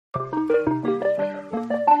Keeping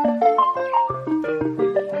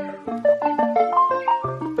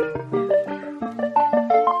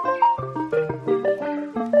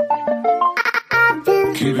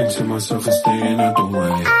to myself and staying out the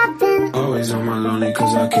way. Always on my lonely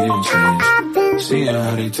cause I can't change. Seeing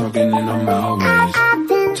how they talking and I'm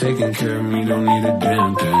outraged. Taking care of me, don't need a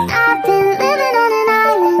damn thing. I've been living on an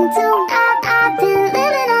island too. I've been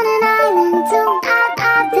living on an island too.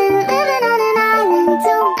 I've been living on an island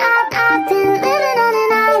too. I've been living on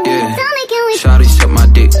an island. Yeah. Tell me, can we Shawty suck my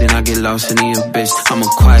dick, then I get lost in the abyss. I'm a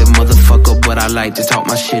quiet motherfucker, but I like to talk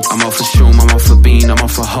my shit. I'm off for shroom, I'm off for bean, I'm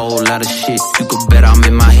off a whole lot of shit. You could bet I'm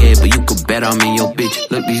in my head, but you could bet I'm in your bitch.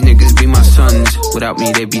 Look, these niggas be my sons, without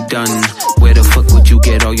me they be done. Where the fuck would you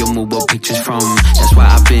get all your Mubo pictures from? That's why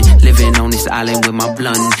I've been living on this island with my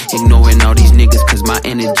blunt. Ignoring all these niggas cause my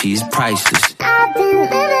energy is priceless. I've been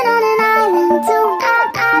living on an island too.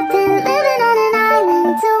 I've been living on an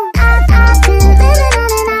island too. I've been living on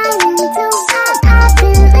an island too. I've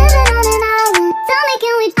been living on an island. Tell me,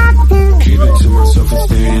 can we? I've been Keeping to myself and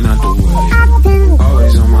staying out the way.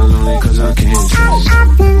 Always on my lonely cause I can't change.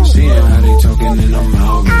 Seeing how they talking and I'm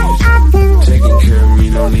outraged. Taking care of me,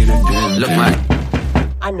 don't need a damn Look,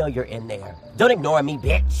 I know you're in there. Don't ignore me,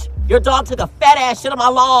 bitch. Your dog took a fat ass shit on my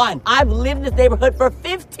lawn. I've lived in this neighborhood for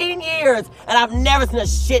 15 years, and I've never seen a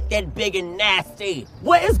shit that big and nasty.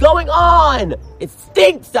 What is going on? It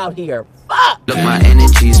stinks out here. Fuck! Look, my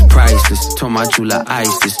energy is priceless. Told my Jula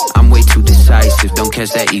ISIS. I'm way too decisive. Don't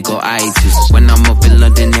catch that ego-itis. When I'm up in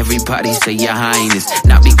London, everybody say your highness.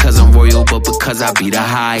 Not because I'm royal, but because I be the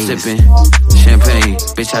highest. Sipping champagne,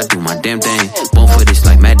 bitch, I do my damn thing. Born for this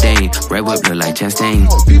like Matt Dane. Red whip look like Chastain.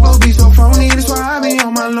 People be so phony, that's why I be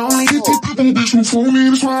on my lonely. People be so phony,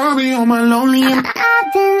 that's why I be on my lonely. I've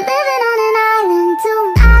been living on an island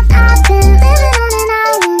too. I've been living on an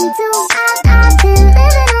island too. I've been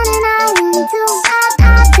living on an island too.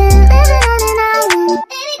 I've been living on an island.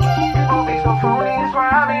 People be so phony, that's why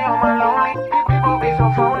I be on my lonely. People be so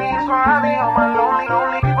phony, that's why I be on my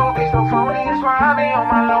lonely. People be so phony, that's why I be on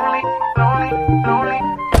my lonely.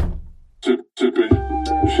 Sipping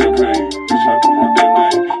champagne, bitch, I do my damn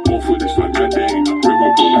thing. Born for this like Matt Dane. Red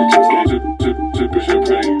whip look like Chastain. Sipping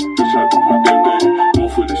champagne, bitch, I do my damn thing. Born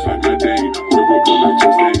for this like Matt Dane. Red whip look like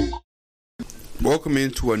Chastain. Welcome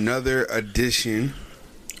into another edition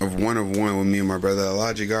of One of One with me and my brother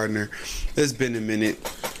Elijah Gardner. It's been a minute.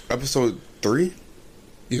 Episode 3?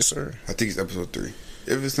 Yes, sir. I think it's episode 3.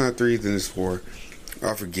 If it's not 3, then it's 4.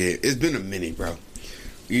 I forget. It's been a minute, bro.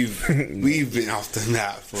 We've been off the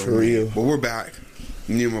map for real. But we're back.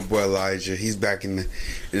 Me and my boy Elijah. He's back in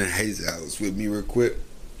the Hayes house with me real quick.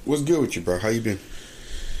 What's good with you, bro? How you been?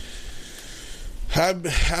 I've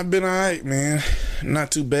been alright, man.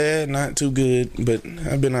 Not too bad, not too good, but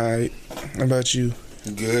I've been alright. How about you?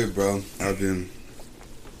 Good, bro. I've been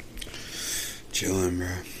chilling, bro.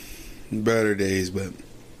 Better days, but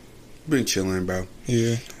been chilling, bro.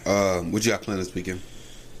 Yeah. What you got planned this weekend?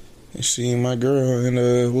 Seeing my girl, and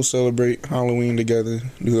we'll celebrate Halloween together.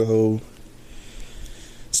 Do the whole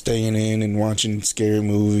staying in and watching scary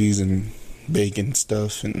movies and baking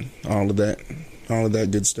stuff and all of that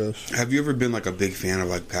good stuff. Have you ever been like a big fan of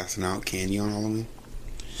like passing out candy on Halloween?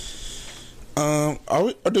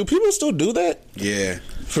 Do people still do that? Yeah.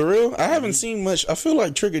 For real? I haven't seen much. I feel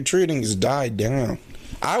like trick-or-treating has died down.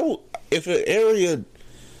 If an area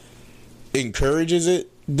encourages it,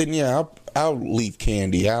 then yeah, I'll leave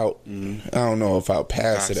candy out. I don't know if I'll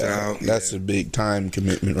pass it out. That's a big time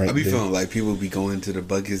commitment right there. I be feeling like people be going to the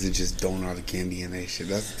buckets and just throwing all the candy in that shit.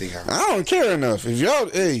 That's the thing. I don't care enough. If y'all,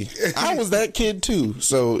 I was that kid too.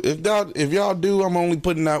 So if y'all do, I'm only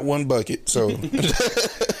putting out one bucket. So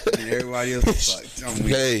and everybody else is fucked.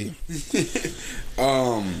 Hey.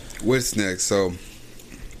 What's next? So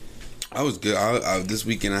I was good. This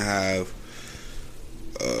weekend I have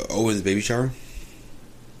Owen's baby shower.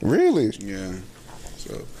 Really? Yeah.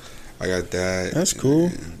 So I got that. That's cool.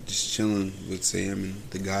 Just chilling with Sam and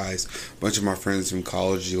the guys. A bunch of my friends from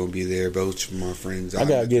college are gonna be there. Both of my friends. I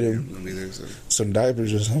gotta get him gonna be there, so. some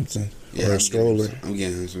diapers or something. Yeah, or a stroller. I'm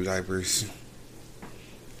getting him some diapers.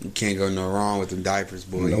 You can't go no wrong with them diapers,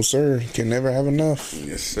 boy. No sir. Can never have enough.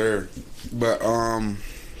 Yes, sir. But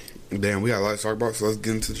damn, we got a lot to talk about, so let's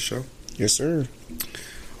get into the show. Yes, sir.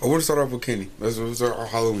 I want to start off with candy. Let's start our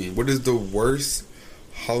Halloween. What is the worst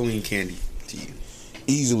Halloween candy to you?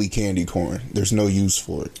 Easily candy corn. There's no use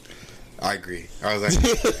for it. I agree. I was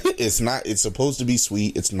like, it's not. It's supposed to be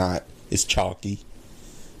sweet. It's not. It's chalky.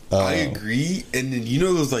 I agree. And then you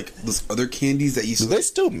know those other candies that you. Do they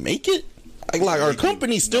still make it? Like our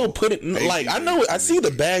company still put it. Like I know. I see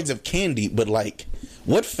the bags of candy, but like,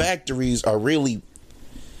 what factories are really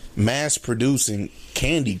mass producing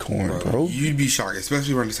candy corn, bro. You'd be shocked,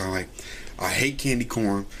 especially around this time. Like, I hate candy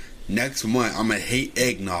corn. Next month, I'm gonna hate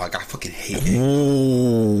eggnog. I fucking hate eggnog.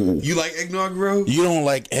 Ooh. You like eggnog, bro? You don't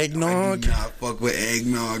like I eggnog? do not fuck with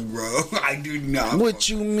eggnog, bro. I do not. What fuck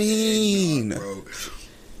you with mean? eggnog, bro?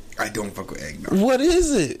 I don't fuck with eggnog. What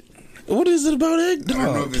is it? What is it about I don't know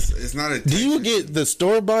eggnog? if it's not a. Do you texture. get the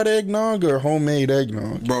store-bought eggnog or homemade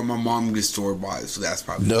eggnog? Bro, my mom gets store bought, so that's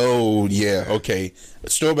probably. No, yeah, okay.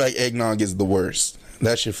 Store-bought eggnog is the worst.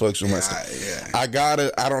 That shit fucks with my stomach. Yeah.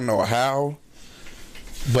 I don't know how,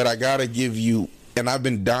 but I gotta give you, and I've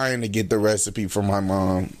been dying to get the recipe from my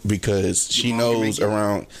mom because she Your mom can knows make it?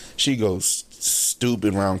 around, she goes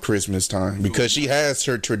stupid around Christmas time because she has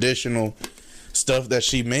her traditional stuff that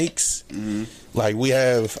she makes. Mm-hmm. Like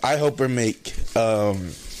I help her make,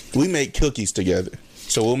 we make cookies together.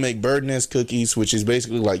 So we'll make bird nest cookies, which is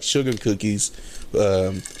basically like sugar cookies,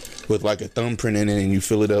 with like a thumbprint in it, and you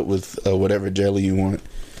fill it up with whatever jelly you want,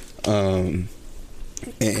 and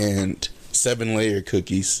 7-layer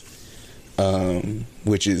cookies,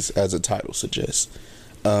 which is as the title suggests,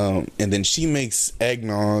 and then she makes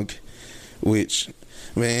eggnog, which,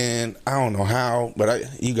 man, I don't know how, but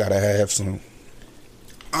you gotta have some.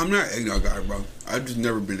 I'm not an eggnog guy, bro. I've just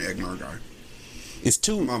never been an eggnog guy. It's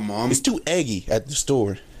too My mom- It's too eggy at the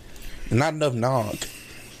store. Not enough nog.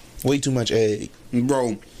 Way too much egg.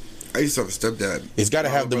 Bro, I used to have a stepdad. It's got to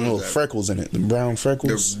My have the brother's little dad. freckles in it. The brown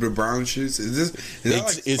freckles. The brown shits. Is that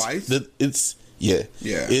like spice? It's yeah.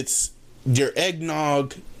 Yeah. It's your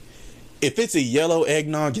eggnog. If it's a yellow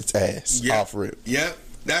eggnog, it's ass. Yeah. Offer it. Yep.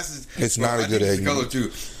 That's It's not a I good think it's the eggnog. color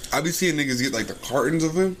too. I be seeing niggas get like the cartons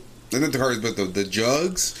of them. Not the cartons, but the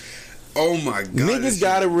jugs. Oh my god. that Niggas shit-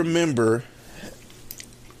 gotta remember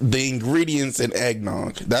the ingredients in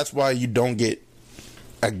eggnog. That's why you don't get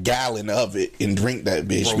a gallon of it and drink that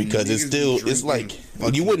bitch, Bro, because it's niggas still be it's like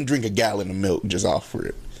drinking you wouldn't drink a gallon of milk just off for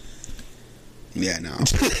it. Yeah, no.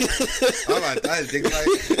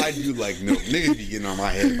 I do like milk. Niggas be getting on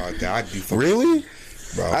my head about that. I do fucking Really?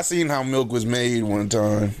 bro. I seen how milk was made one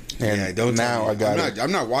time, and Yeah, don't tell now me. I got it.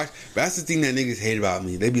 I'm not watching. But that's the thing that niggas hate about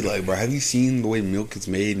me. They be like, bro, have you seen the way milk is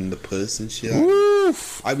made in the puss and shit?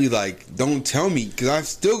 Woof. I be like, don't tell me, because I'm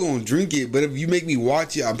still gonna drink it. But if you make me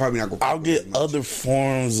watch it, I'm probably not gonna. I'll get other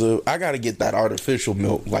forms of. I gotta get that artificial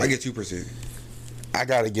milk. Like I get 2%. I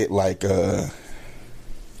gotta get like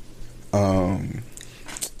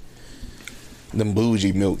them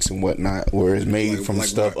bougie milks and whatnot, where it's made Like- from like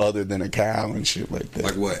stuff what? other than a cow and shit like that.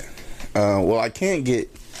 Like what? Well, I can't get,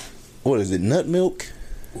 what is it, nut milk?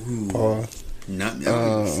 Ooh, that don't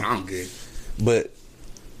even sound good. But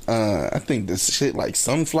I think this shit like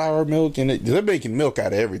sunflower milk, and they're making milk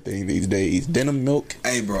out of everything these days. Denim milk,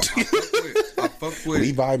 Hey, bro, I fuck with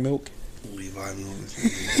Levi milk. Levi milk.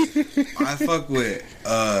 I fuck with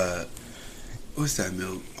what's that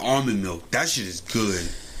milk? Almond milk. That shit is good.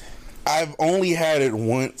 I've only had it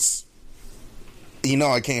once. You know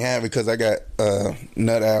I can't have it because I got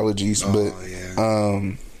nut allergies.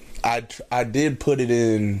 Oh, But I did put it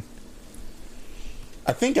in.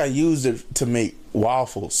 I think I used it to make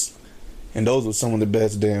waffles, and those were some of the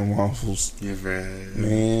best damn waffles. Yeah, man.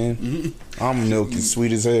 Man, almond milk is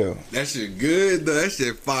sweet as hell. That shit good though. That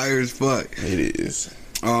shit fire as fuck. It is.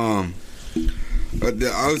 But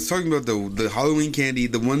I was talking about the Halloween candy,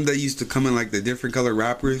 the one that used to come in like the different color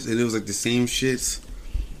wrappers, and it was like the same shits.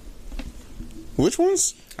 Which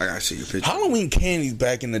ones? I gotta show you a picture. Halloween candies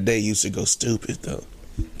back in the day used to go stupid though.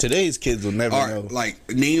 Today's kids will never know. Alright, like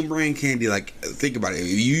name brand candy. Like think about it.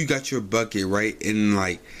 If you got your bucket right, and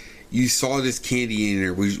like you saw this candy in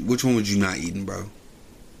there, which one would you not eating, bro?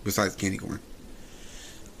 Besides candy corn.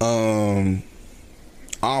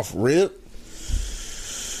 Off rip.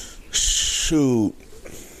 Shoot,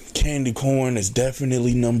 candy corn is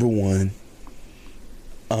definitely number one.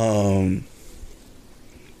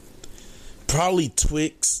 Probably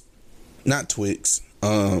Twix, not Twix.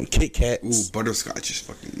 Kit Kats. Ooh, butterscotch is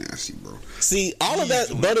fucking nasty, bro. See, all of that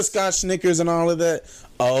butterscotch Snickers and all of that.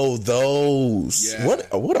 Oh, those. Yeah.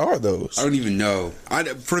 What are those? I don't even know.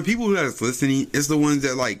 For the people who are listening, it's the ones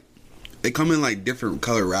that like they come in like different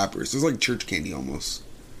color wrappers. It's like church candy almost.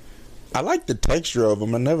 I like the texture of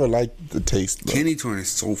them. I never liked the taste. Though. Candy corn is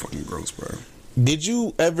so fucking gross, bro. Did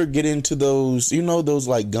you ever get into those? You know those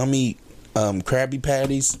like gummy Krabby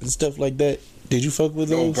Patties and stuff like that. Did you fuck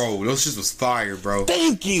with Oh, those? bro, those shit was fire, bro.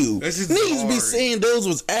 Thank you. This is Niggas be hard. saying those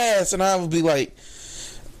was ass, and I would be like,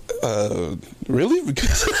 really?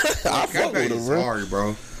 Because I fuck with them, is bro. hard,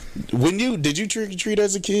 bro. Did you trick or treat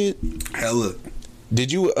as a kid? Hella. Did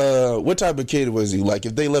you? What type of kid was you? Like,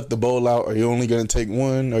 if they left the bowl out, are you only gonna take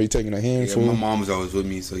one? Or are you taking a Yeah, handful? my mom was always with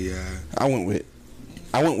me, so yeah. I went with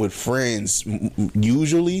I went with friends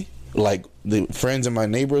usually, like the friends in my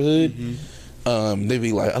neighborhood. They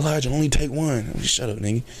be like, Elijah, only take one. I'm like, shut up,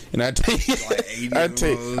 nigga. And I take,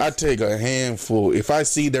 I take a handful. If I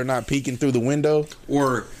see they're not peeking through the window,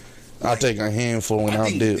 Or I'll take a handful and I I'll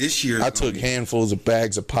think dip. this year's I gonna took be- handfuls of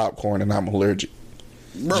bags of popcorn and I'm allergic.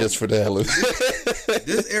 Bro, Just for the hell of it.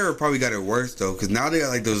 this era probably got it worse though, because now they got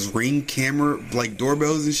like those Ring camera like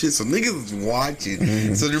doorbells and shit. So niggas is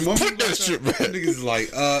watching. So their mom Put that shit back. niggas is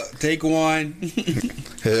like, take one.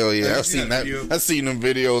 Hell yeah, Have I've you seen seen that that. video? I've seen them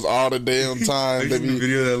videos all the damn I time. seen the Baby.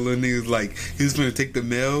 video that little nigga was like, he was gonna take the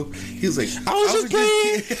mail. He was like, I was just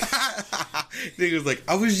kidding. Nigga was like,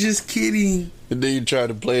 I was just kidding. And then you try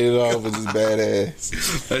to play it off as his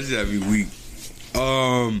badass. That shit had me weak.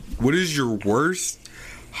 What is your worst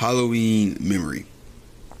Halloween memory?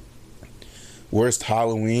 Worst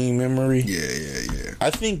Halloween memory? Yeah. I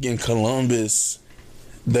think in Columbus,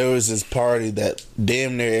 there was this party that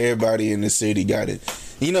damn near everybody in the city got it.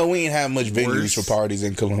 You know, we ain't have much venues Worst- for parties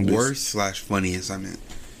in Columbus. Worst/funniest, I meant.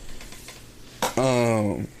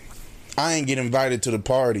 I ain't get invited to the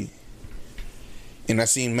party. And I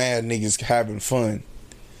seen mad niggas having fun.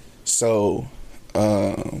 So,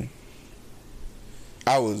 I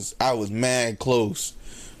was mad close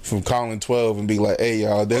from calling 12 and be like, hey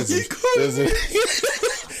y'all, there's a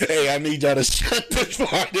hey, I need y'all to shut this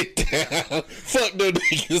party down. Fuck no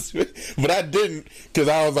niggas. But I didn't, because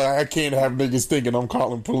I was like, I can't have niggas thinking I'm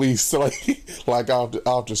calling police. So like off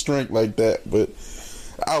the strength like that. But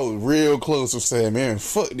I was real close to saying, man,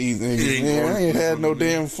 fuck these niggas, man. I ain't had no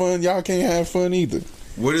damn fun. Y'all can't have fun either.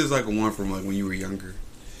 What is like a one from like when you were younger?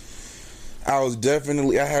 I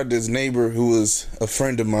had this neighbor who was a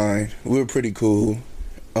friend of mine. We were pretty cool.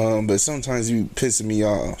 But sometimes he pissing me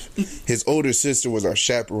off. His older sister was our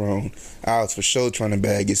chaperone. I was for sure trying to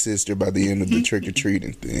bag his sister by the end of the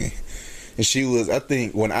trick-or-treating thing. And she was, I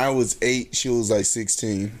think, when I was 8, she was like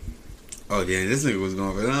 16. Oh, yeah, this nigga was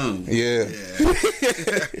going for them. Yeah.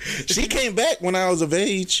 She came back when I was of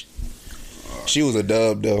age. She was a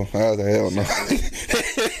dub, though. I was like, hell no.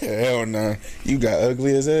 Hell no. You got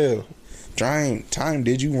ugly as hell. Time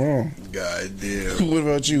did you wrong. God damn. What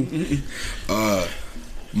about you?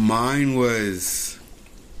 Mine was.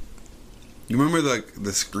 You remember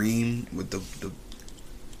the Scream with the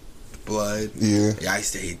blood? Yeah. Yeah, I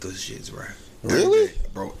used to hate those shits, bro. Really?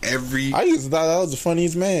 Bro, I used to thought that was the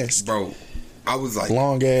funniest mask. Bro, I was like.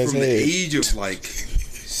 Long ass from head. the age of like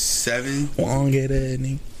 7. Long ass head,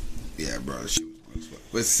 nigga. Yeah, bro. She was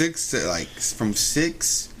but 6 to like. From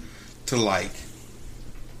 6 to like.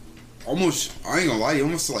 Almost. I ain't gonna lie to you.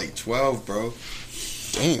 Almost to like 12, bro.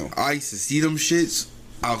 Damn. I used to see them shits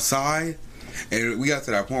outside, and we got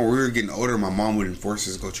to that point where we were getting older. My mom would enforce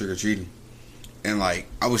us to go trick or treating, and like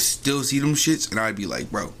I would still see them shits, and I'd be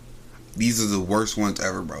like, "Bro, these are the worst ones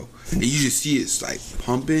ever, bro." And you just see it's like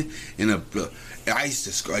pumping, and I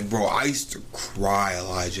used to like, bro, I used to cry,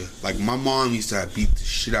 Elijah. Like my mom used to beat the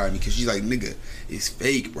shit out of me because she's like, "Nigga, it's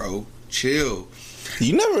fake, bro. Chill."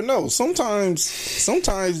 You never know. Sometimes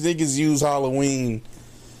niggas use Halloween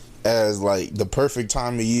as like the perfect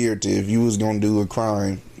time of year to, if you was gonna do a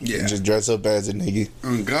crime, Yeah. just dress up as a nigga.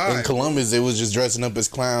 Oh God. In Columbus, it was just dressing up as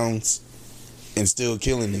clowns and still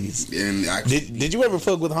killing niggas. And I Did you ever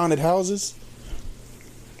fuck with haunted houses?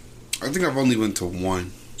 think I've only went to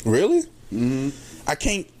one. Really? Mm-hmm. I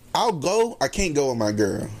can't go with my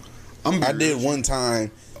girl. I did one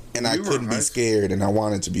time, and I We were couldn't in be high scared, and I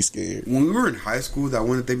wanted to be scared. When we were in high school, that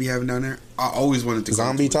one that they be having down there, I always wanted to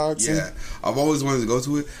Zombie go to it. toxin? Yeah, I've always wanted to go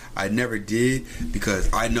to it. I never did because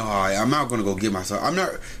I know how I'm not gonna go get myself. I'm not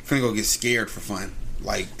finna go get scared for fun.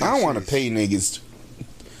 Like I don't want to pay niggas.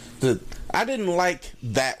 I didn't like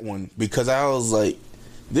that one because I was like,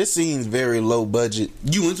 this seems very low budget.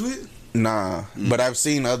 You into it? Nah, but I've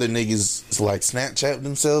seen other niggas like Snapchat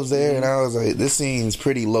themselves there, and I was like, this seems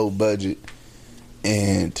pretty low budget.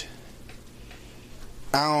 And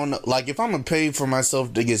I don't know, like if I'm gonna pay for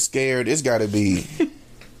myself to get scared, it's gotta be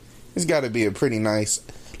a pretty nice,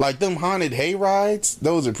 like them haunted hay rides.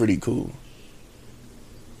 Those are pretty cool.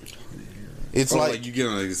 It's like you get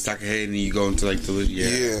on like a stack of hay and then you go into like the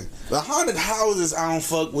yeah. The haunted houses I don't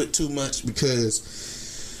fuck with too much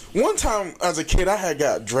because one time as a kid I had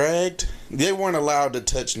got dragged. They weren't allowed to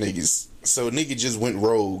touch niggas. So a nigga just went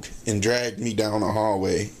rogue and dragged me down a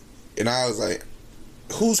hallway. And I was like,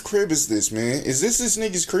 whose crib is this, man? Is this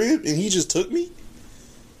nigga's crib? And he just took me?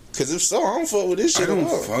 Because if so, I don't fuck with this shit I don't at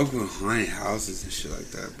all. fuck with haunted houses and shit like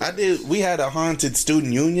that. We had a haunted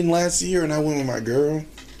student union last year and I went with my girl.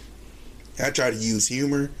 I tried to use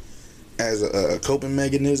humor as a coping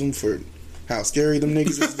mechanism for how scary them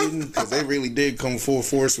niggas was getting, because they really did come full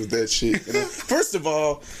force with that shit. You know? First of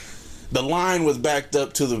all, the line was backed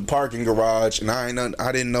up to the parking garage, and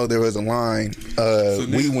I didn't know there was a line.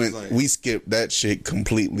 We skipped that shit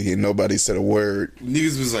completely, and nobody said a word.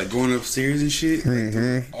 Niggas was like going upstairs and shit.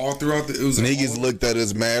 Mm-hmm. All throughout it was like, niggas looked at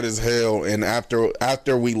us mad as hell, and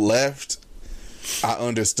after we left, I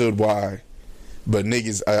understood why. But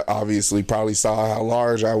niggas obviously probably saw how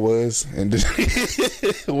large I was and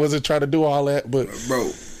wasn't trying to do all that. But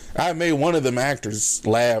bro, I made one of them actors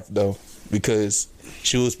laugh though, because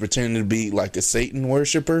she was pretending to be like a Satan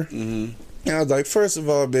worshiper. Mm-hmm. And I was like, first of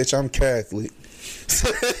all, bitch, I'm Catholic.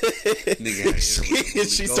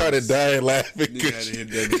 She started dying laughing.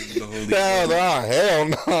 Hell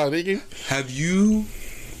no, nigga. Have you,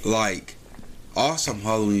 like, awesome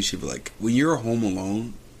Halloween shit, but like, when you're home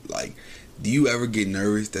alone, like, do you ever get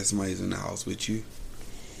nervous that somebody's in the house with you?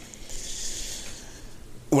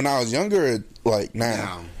 When I was younger, like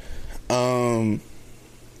now.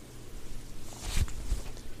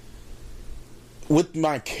 With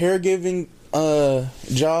my caregiving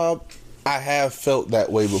job, I have felt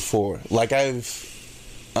that way before. Like I've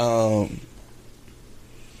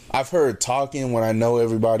heard talking when I know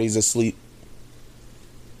everybody's asleep.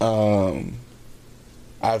 I've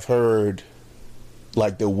heard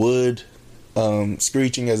like the wood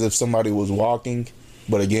screeching as if somebody was walking,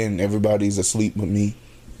 but again, everybody's asleep with me.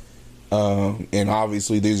 And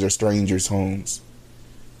obviously these are strangers' homes.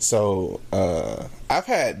 So I've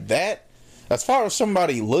had that. As far as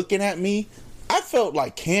somebody looking at me, I felt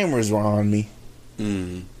like cameras were on me.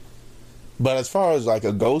 Mm. But as far as like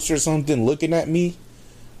a ghost or something looking at me,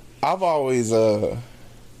 I've always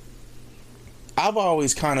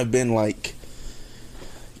kind of been like,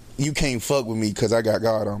 you can't fuck with me because I got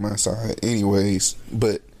God on my side anyways.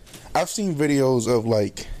 But I've seen videos of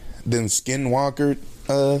like them skinwalker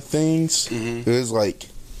things. Mm-hmm. It was like,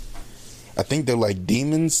 I think they're like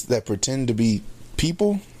demons that pretend to be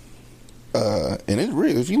people. And it's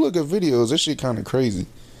real. If you look at videos, that shit kind of crazy.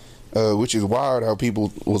 Which is wild how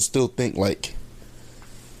people will still think like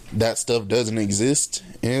that stuff doesn't exist.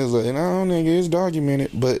 And it's like, no, nigga, it's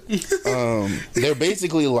documented. But they're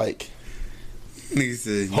basically like,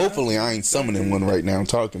 hopefully I ain't summoning one right now, I'm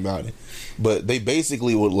talking about it. But they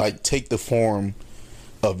basically would like take the form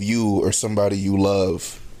of you or somebody you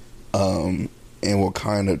love, and will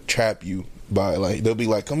kind of trap you by like, they'll be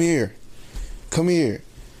like, come here.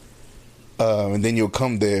 And then you'll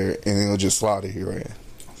come there and it'll just slaughter your ass.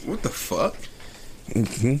 What the fuck?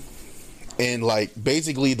 Mm-hmm. And like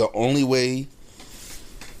basically the only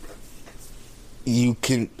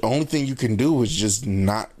thing you can do is just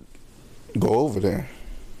not go over there,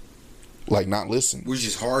 like not listen. Which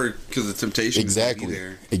is hard because the temptation exactly. is to be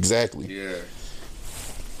there. Exactly. Yeah.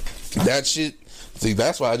 That shit. See,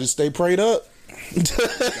 that's why I just stay prayed up.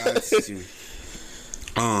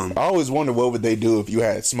 I always wonder what would they do if you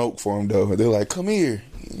had smoke for them though. They're like, come here,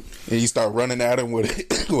 and you start running at them with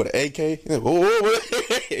an AK.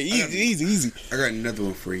 Easy. I got another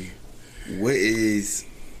one for you. We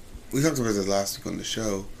talked about this last week on the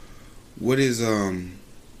show. What's the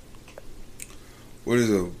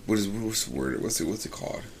word? What's it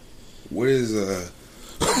called? What is a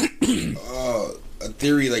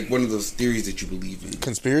theory, like one of those theories that you believe in?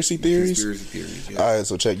 Conspiracy theories? Conspiracy theories, yeah. Alright,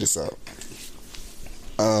 so check this out.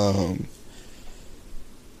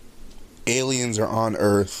 Aliens are on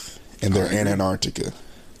Earth and they're in Antarctica.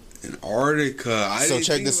 Antarctica. So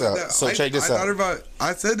check this out.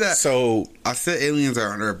 I said that. So I said aliens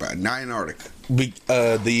are on Earth, but not Antarctica.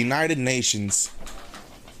 The United Nations,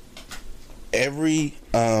 every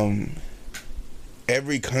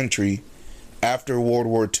country after World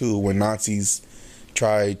War II, when Nazis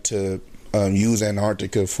tried to use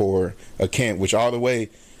Antarctica for a camp, which all the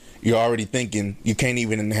way you're already thinking you can't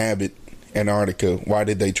even inhabit Antarctica. Why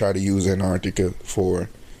did they try to use Antarctica for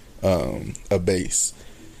a base?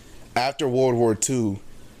 After World War II,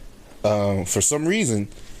 for some reason,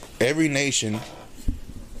 every nation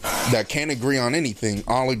that can't agree on anything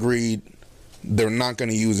all agreed they're not going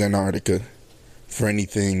to use Antarctica for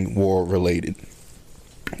anything war related.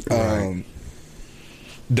 Right.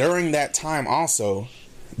 During that time also,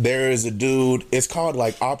 there is a dude, it's called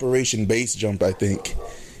like Operation Base Jump, I think.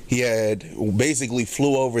 He had basically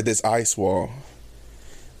flew over this ice wall,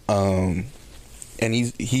 and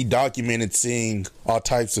he documented seeing all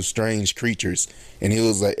types of strange creatures, and he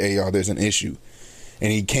was like, hey y'all, there's an issue.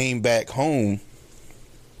 And he came back home,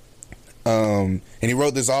 and he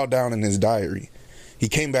wrote this all down in his diary. He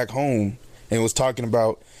came back home and was talking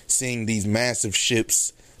about seeing these massive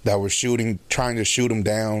ships that were trying to shoot him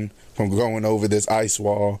down from going over this ice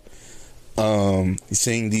wall.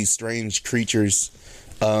 seeing these strange creatures.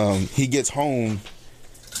 He gets home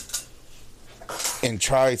and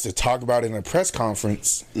tries to talk about it in a press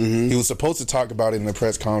conference. He was supposed to talk about it in a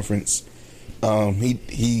press conference.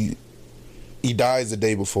 He dies the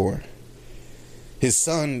day before. His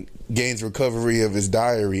son gains recovery of his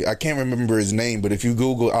diary. I can't remember his name, but if you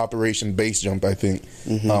Google Operation Base Jump, I think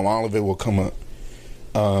all of it will come up.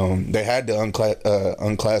 They had to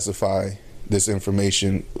unclassify this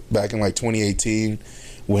information back in like 2018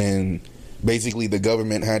 when basically the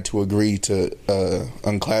government had to agree to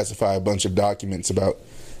unclassify a bunch of documents about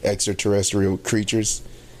extraterrestrial creatures.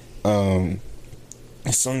 His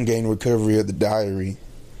son gained recovery of the diary.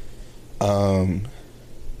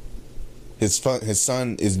 His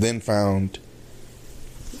son is then found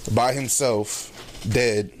by himself,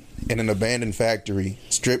 dead, in an abandoned factory,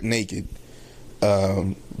 stripped naked.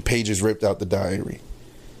 Pages ripped out the diary.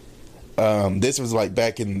 This was like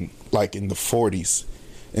back in the 40s,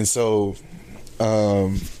 and so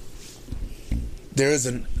there's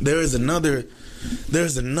another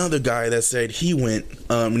guy that said he went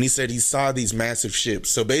and he said he saw these massive ships.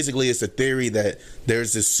 So basically, it's a theory that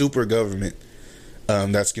there's this super government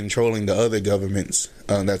that's controlling the other governments.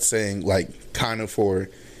 That's saying like kind of for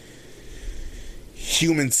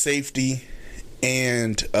human safety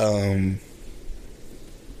and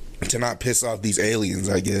to not piss off these aliens,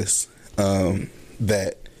 I guess.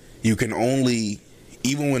 That you can only,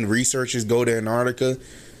 even when researchers go to Antarctica,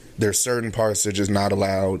 there's certain parts that are just not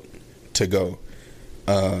allowed to go.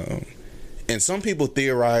 And some people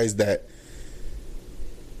theorize that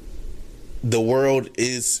the world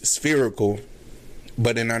is spherical,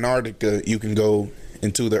 but in Antarctica you can go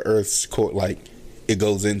into the Earth's core, like it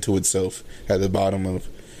goes into itself at the bottom of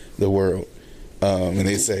the world. And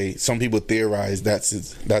they say, some people theorize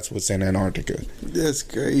that's what's in Antarctica. That's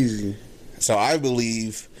crazy. So I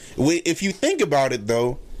believe, if you think about it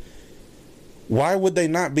though, why would they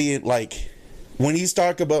not be like, when you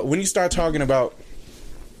start talking about,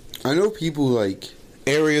 I know people like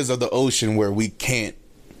areas of the ocean where we can't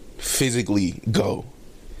physically go,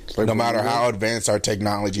 like, no matter how advanced our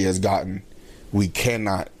technology has gotten, we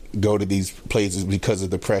cannot go to these places because of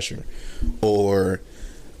the pressure. Or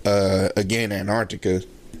again, Antarctica,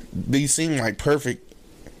 these seem like perfect.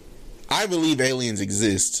 I believe aliens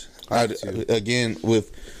exist. I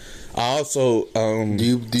also do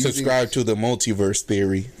you subscribe to the multiverse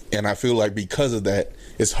theory, and I feel like because of that,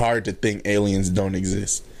 it's hard to think aliens don't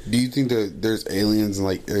exist. Do you think that there's aliens in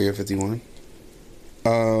like Area 51? I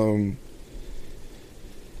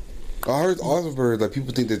also heard that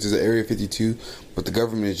people think that there's an Area 52, but the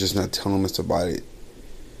government is just not telling us about it.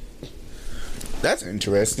 That's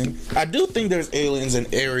interesting. I do think there's aliens in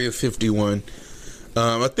Area 51.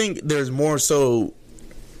 I think there's more so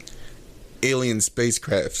alien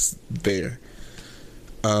spacecrafts there.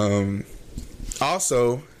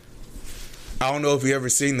 Also, I don't know if you ever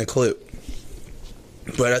seen the clip,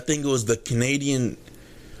 but I think it was the Canadian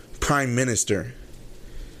Prime Minister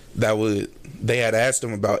they had asked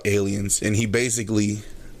him about aliens, and he basically,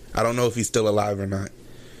 I don't know if he's still alive or not,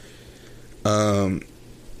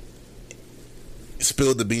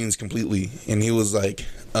 spilled the beans completely, and he was like,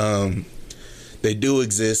 they do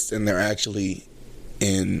exist, and they're actually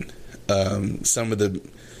in some of the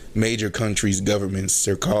major countries' governments.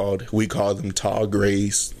 We call them tall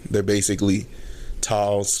grays. They're basically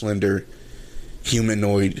tall, slender,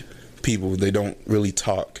 humanoid people. They don't really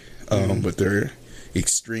talk, but they're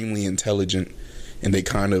extremely intelligent, and they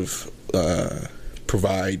kind of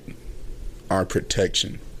provide our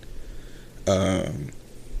protection. And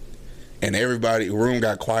everybody, the room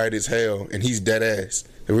got quiet as hell, and he's dead ass.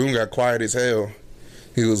 The room got quiet as hell.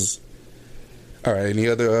 He was, all right, any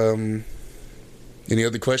other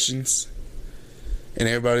questions? And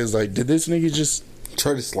everybody was like, did this nigga just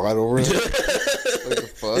try to slide over it? What the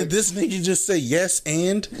fuck? Did this nigga just say yes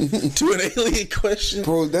and to an alien question?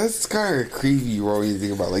 Bro, that's kind of creepy, bro, when you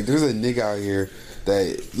think about it. Like, there's a nigga out here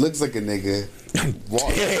that looks like a nigga, walks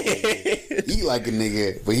like a nigga, eat like a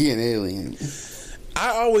nigga, but he an alien.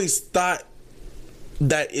 I always thought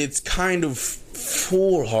that it's kind of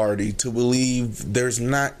foolhardy to believe there's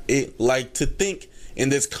not it, like, to think in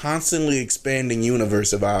this constantly expanding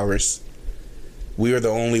universe of ours, we are the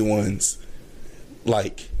only ones.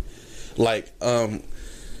 How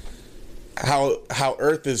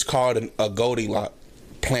Earth is called a Goldilocks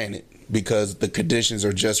planet because the conditions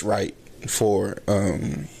are just right for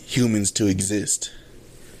humans to exist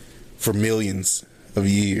for millions of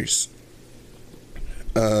years.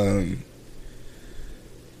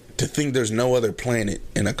 To think there's no other planet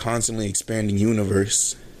in a constantly expanding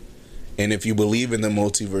universe, and if you believe in the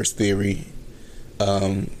multiverse theory,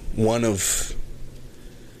 one of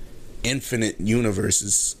infinite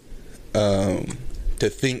universes. To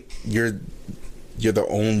think you're the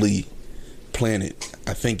only planet,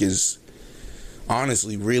 I think, is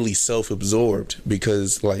honestly really self-absorbed,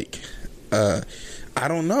 because like I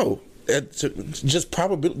don't know, it's just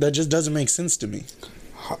probably that just doesn't make sense to me.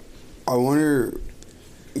 I wonder.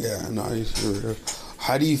 Yeah, no.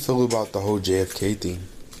 How do you feel about the whole JFK thing?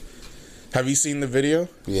 Have you seen the video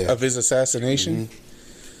of his assassination?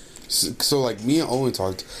 So like me and Owen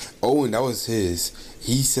talked. Owen, that was his.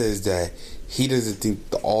 He says that he doesn't think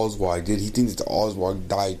the Oswald did. He thinks the Oswald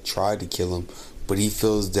guy tried to kill him, but he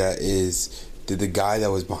feels that the guy that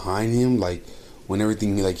was behind him, like when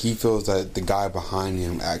everything, like he feels that the guy behind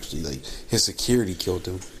him actually, like his security killed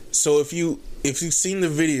him. So if you've seen the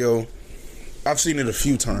video, I've seen it a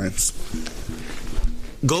few times.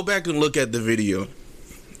 Go back and look at the video.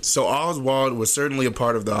 So Oswald was certainly a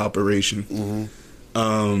part of the operation.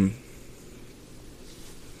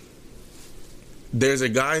 There's a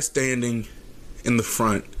guy standing in the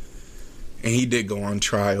front, and he did go on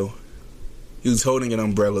trial. He was holding an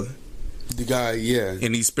umbrella. The guy, yeah.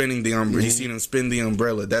 And he's spinning the umbrella. He's seen him spin the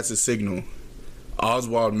umbrella. That's a signal.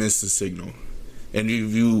 Oswald missed the signal. And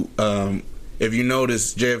if you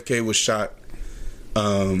notice, JFK was shot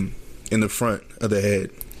in the front of the head.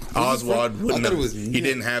 Oswald wouldn't have, he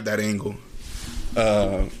didn't have that angle.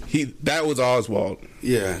 That was Oswald.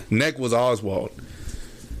 Yeah. Neck was Oswald.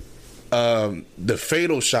 The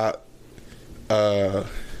fatal shot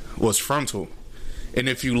was frontal. And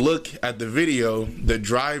if you look at the video, the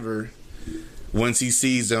driver, once he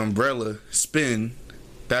sees the umbrella spin,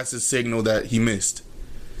 that's a signal that he missed.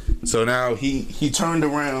 So now he turned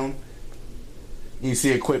around. You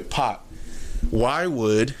see a quick pop. Why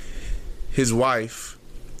would his wife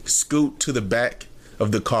scoot to the back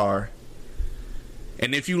of the car?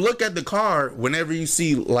 And if you look at the car, whenever you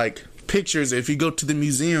see like pictures, if you go to the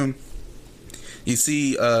museum, you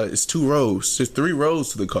see it's 2 rows. There's 3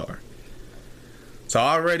 rows to the car. So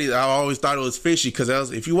I always thought it was fishy, because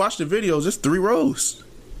if you watch the videos, there's 3 rows.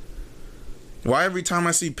 Why every time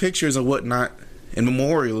I see pictures and whatnot and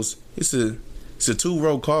memorials, it's a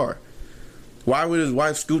 2-row car? Why would his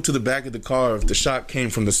wife scoot to the back of the car if the shot came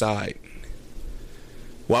from the side?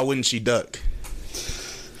 Why wouldn't she duck?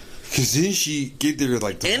 Because then she get there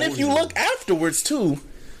like. And if you look afterwards too,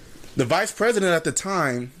 the vice president at the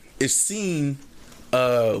time is seen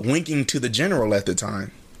winking to the general at the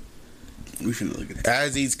time. We finna look at that.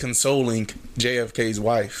 As he's consoling JFK's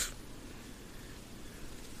wife.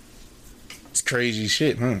 It's crazy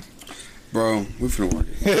shit, huh? Bro, we finna work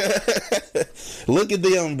it. Look at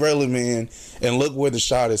the umbrella, man, and look where the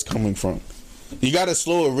shot is coming from. You gotta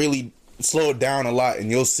slow it down a lot, and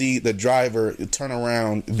you'll see the driver turn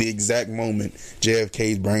around the exact moment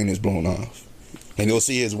JFK's brain is blown off. And you'll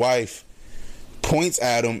see his wife points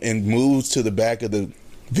at him and moves to the back of the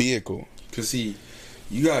vehicle. Cause see,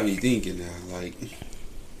 you got me thinking now, like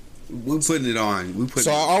we're putting it on.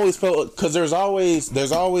 I always felt, because there's always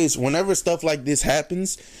whenever stuff like this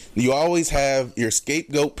happens, you always have your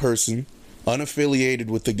scapegoat person, unaffiliated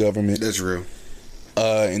with the government. That's real.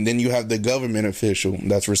 And then you have the government official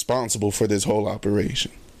that's responsible for this whole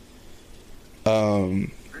operation.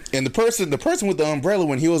 And the person with the umbrella,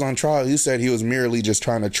 when he was on trial, he said he was merely just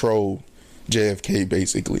trying to troll JFK,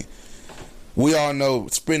 basically. We all know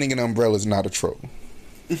spinning an umbrella is not a troll.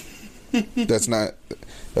 That's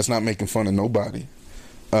not making fun of nobody.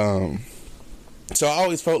 So I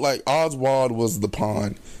always felt like Oswald was the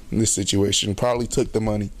pawn in this situation. Probably took the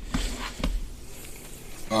money.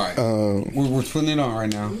 Alright. We're putting it on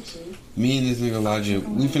right now. Me and this nigga Logic,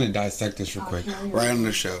 we finna dissect this real quick. Right on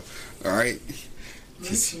the show. Alright?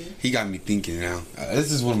 He got me thinking now.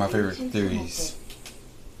 This is one of my favorite theories.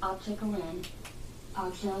 Optical in.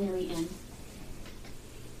 Auxiliary in.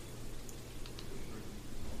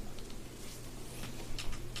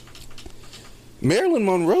 Marilyn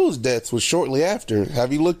Monroe's death was shortly after.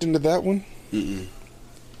 Have you looked into that one? Mm-mm.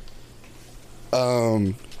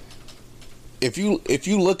 If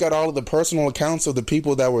you look at all of the personal accounts of the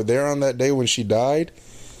people that were there on that day when she died,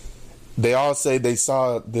 they all say they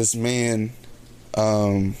saw this man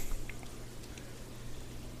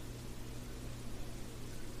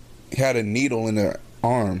he had a needle in her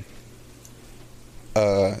arm,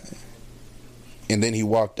 and then he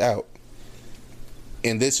walked out.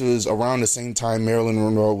 And this was around the same time Marilyn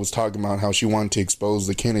Monroe was talking about how she wanted to expose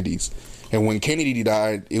the Kennedys. And when Kennedy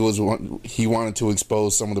died, he wanted to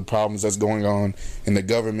expose some of the problems that's going on in the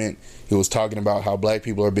government. He was talking about how black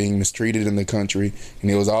people are being mistreated in the country. And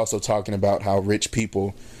he was also talking about how rich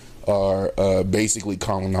people are basically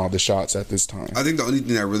calling all the shots at this time. I think the only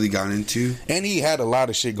thing I really got into, And he had a lot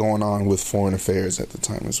of shit going on with foreign affairs at the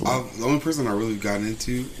time as well. the only person I really got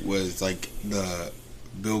into was like the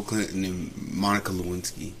Bill Clinton and Monica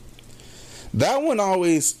Lewinsky. That one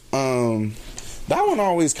always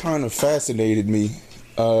kind of fascinated me.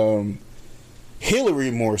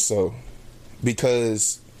 Hillary more so,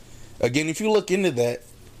 because again, if you look into that,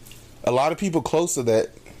 a lot of people close to that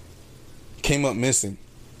came up missing.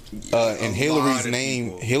 And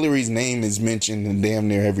Hillary's name is mentioned in damn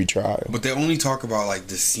near every trial. But they only talk about like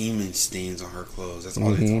the semen stains on her clothes. That's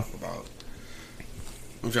all they talk about.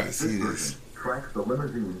 I'm trying to see this. Tracks the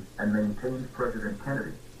limousine and maintains President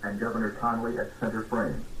Kennedy and Governor Connolly at center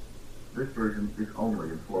frame. This version is only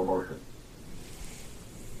in slow motion.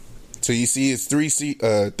 So you see, it's three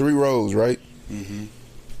rows, right? Mm-hmm.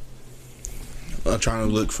 I'm trying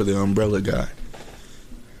to look for the umbrella guy.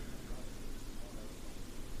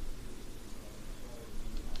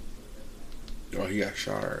 Oh, he got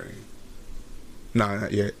shot already. Nah,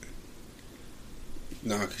 not yet.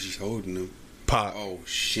 Nah, because she's holding him. Pop. Oh,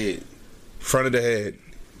 shit. Front of the head.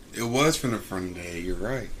 It was from the front of the head. You're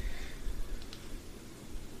right.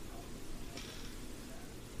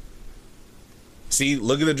 See,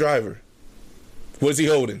 look at the driver. What's he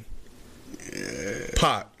holding?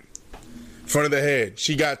 Pop. Front of the head.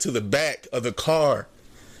 She got to the back of the car.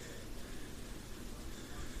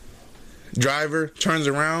 Driver turns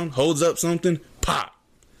around, holds up something, pop.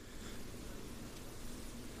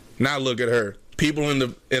 Now look at her. People in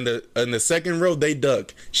the second row, they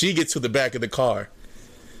duck. She gets to the back of the car.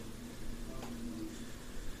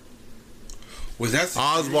 Was that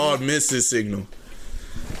Oswald missed his signal.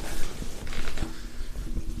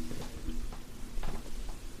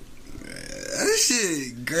 That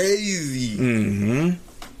shit crazy. Mm-hmm.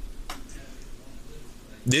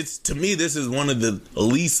 To me, this is one of the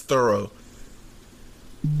least thorough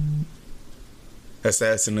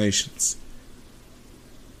assassinations.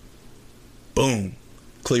 Boom.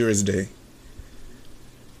 Clear as day.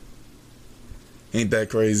 Ain't that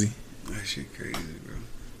crazy? That shit crazy, bro.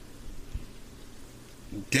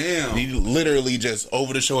 Damn. You literally just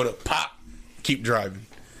over the shoulder, pop, keep driving.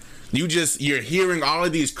 You're hearing all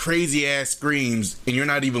of these crazy ass screams, and you're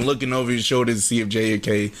not even looking over your shoulder to see if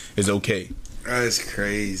JFK is okay. That's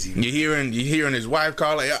crazy. You're hearing his wife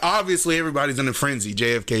call. Like, obviously, everybody's in a frenzy.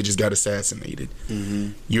 JFK just got assassinated.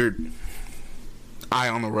 Mm-hmm. You're eye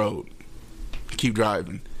on the road. Keep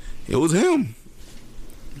driving. It was him.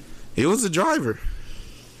 It was the driver.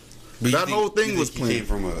 But That whole thing was came planned.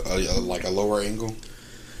 from a lower angle.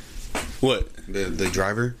 What? The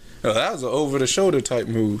driver. Oh, that was an over-the-shoulder type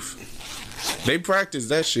move. They practice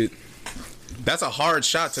that shit. That's a hard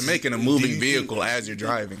shot to make in a moving vehicle as you're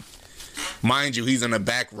driving. Mind you, he's in the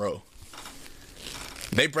back row.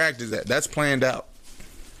 They practice that. That's planned out.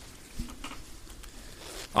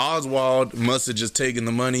 Oswald must have just taken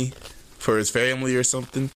the money for his family or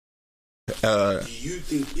something. Do you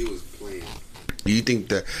think it was planned? Do you think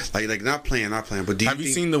that like not planned, but do you Have you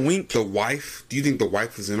think seen The Wink? the wife? Do you think the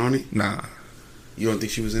wife was in on it? Nah. You don't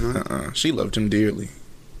think she was in on it? She loved him dearly.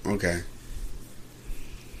 Okay.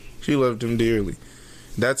 She loved him dearly.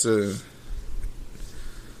 That's a...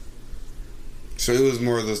 So it was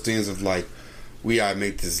more of those things of like, we gotta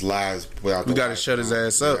make this last without. We gotta shut his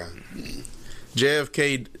ass up. Yeah.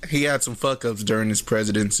 JFK, he had some fuck-ups during his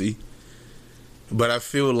presidency. But I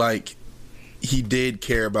feel like he did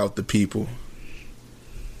care about the people.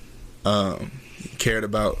 He cared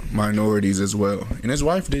about minorities as well. And his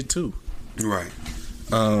wife did too. Right.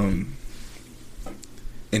 And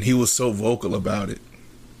he was so vocal about it.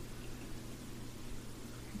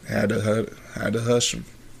 Had to hush him.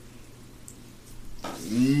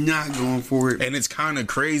 Not going for it. And it's kind of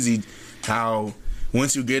crazy how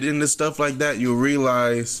once you get into stuff like that, you'll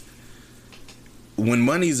realize when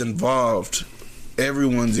money's involved,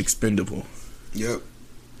 everyone's expendable. Yep.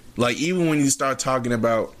 Like, even when you start talking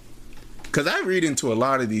about... Because I read into a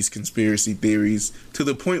lot of these conspiracy theories to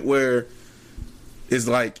the point where it's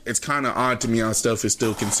like, it's kind of odd to me how stuff is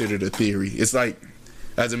still considered a theory. It's like,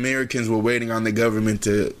 as Americans, we're waiting on the government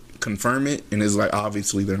to confirm it, and it's like,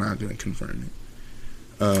 obviously, they're not going to confirm it.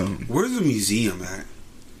 Where's the museum at?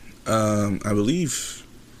 I believe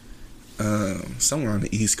somewhere on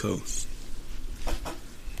the East Coast.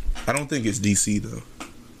 I don't think it's DC though.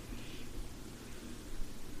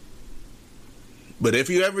 But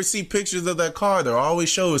if you ever see pictures of that car, they'll always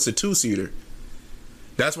show it's a two-seater.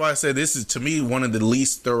 That's why I said this is, to me, one of the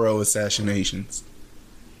least thorough assassinations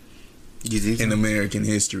You think in so? American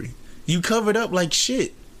history. You covered up like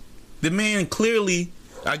shit. The man clearly,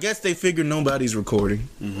 I guess they figured nobody's recording.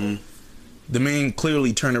 Mm-hmm. The man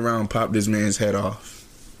clearly turned around and popped this man's head off.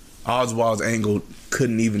 Oswald's angle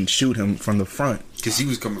couldn't even shoot him from the front. Because he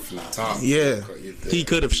was coming from the top. Yeah. He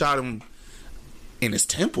could have shot him in his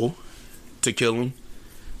temple to kill him,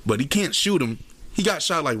 but he can't shoot him. He got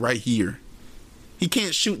shot like right here. He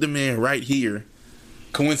can't shoot the man right here.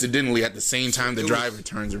 Coincidentally, at the same time the driver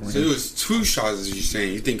turns around. So it was two shots, as you're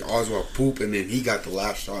saying. You think Oswald pooped, and then he got the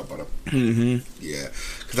last shot. But yeah,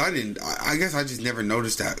 because I guess I just never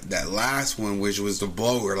noticed that last one, which was the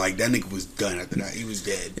blower. Like that nigga was done after that. He was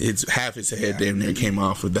dead. It's half his head damn near came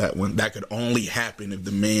off with that one. That could only happen if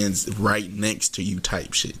the man's right next to you,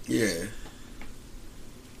 type shit. Yeah.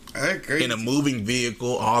 That's crazy. In a moving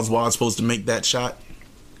vehicle, Oswald's supposed to make that shot.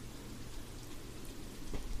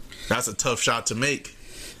 That's a tough shot to make.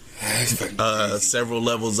 Several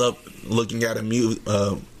levels up, looking at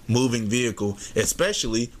a moving vehicle,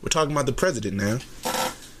 especially we're talking about the president now.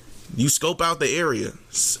 You scope out the area.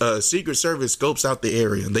 Secret Service scopes out the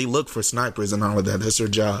area. They look for snipers and all of that. That's their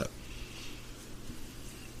job.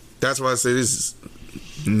 That's why I say this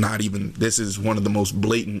is one of the most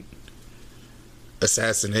blatant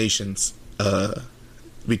assassinations,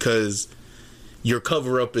 because your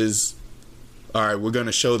cover up is, all right, we're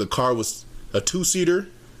gonna show the car was a 2-seater.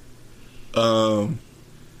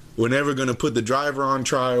 We're never gonna put the driver on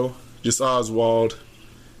trial, just Oswald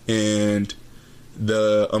and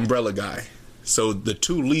the umbrella guy. So the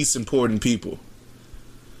two least important people,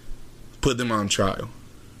 put them on trial.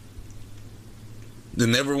 They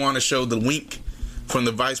never want to show the wink from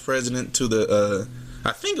the vice president to the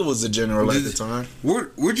I think it was the general at the time.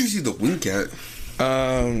 Where'd you see the wink at?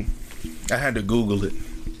 I had to Google it.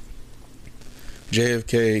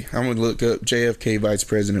 JFK. I'm gonna look up JFK vice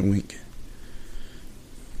president wink.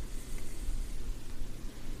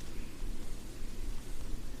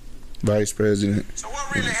 Vice president. So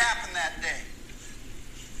what really happened that day?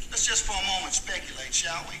 Let's just for a moment speculate,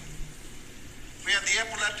 shall we? We have the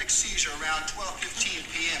epileptic seizure around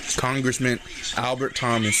 12:15 p.m. Congressman Albert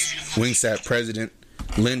Thomas winks at President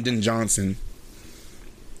Lyndon Johnson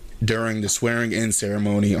during the swearing-in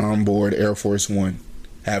ceremony on board Air Force One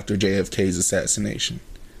after JFK's assassination.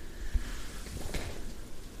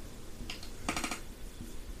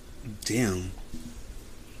 Damn.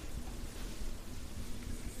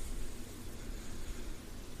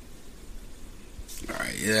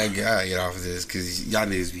 Alright, yeah, I gotta get off of this because y'all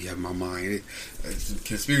niggas be having my mind.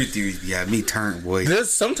 Conspiracy theories be having me turned, boy.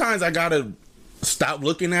 Sometimes I gotta stop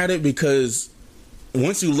looking at it because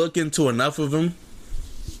once you look into enough of them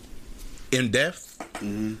in depth,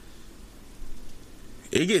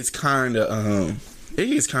 it gets kind of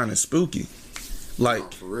spooky.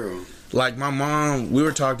 Like, for real. Like my mom, we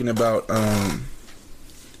were talking about I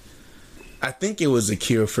think it was a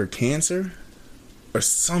cure for cancer or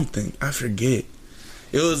something. I forget.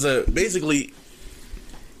 It was basically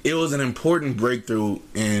it was an important breakthrough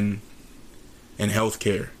in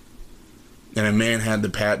healthcare, and a man had the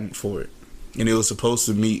patent for it, and it was supposed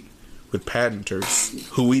to meet with patenters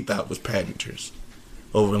who we thought was patenters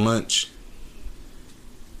over lunch,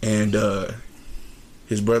 and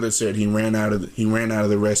his brother said he ran out of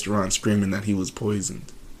the restaurant screaming that he was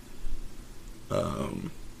poisoned.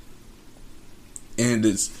 And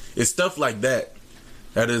it's stuff like that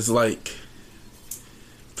is like,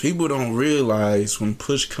 people don't realize when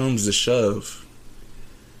push comes to shove,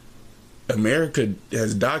 America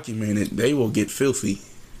has documented they will get filthy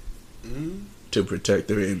to protect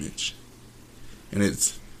their image. And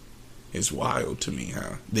it's wild to me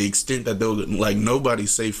how the extent that they'll, like,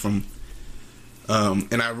 nobody's safe from,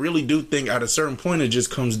 and I really do think at a certain point it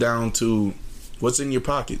just comes down to what's in your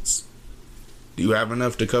pockets. Do you have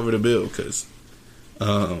enough to cover the bill? Because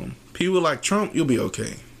people like Trump, you'll be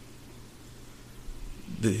okay.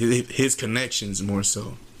 His connections more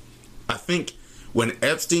so. I think when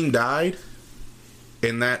Epstein died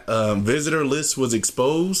and that visitor list was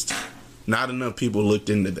exposed, not enough people looked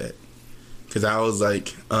into that. Because I was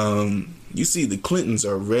like, you see, the Clintons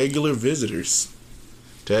are regular visitors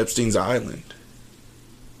to Epstein's island.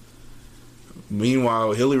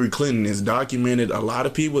 Meanwhile, Hillary Clinton has documented a lot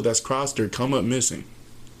of people that's crossed her come up missing.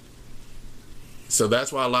 So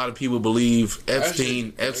that's why a lot of people believe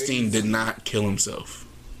Epstein did not kill himself.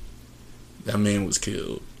 That man was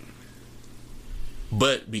killed.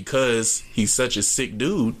 But because he's such a sick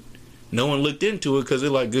dude, no one looked into it because they're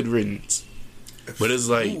like, good riddance. But it's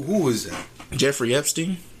like, who was that? Jeffrey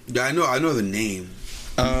Epstein? Yeah, I know the name.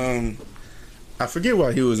 I forget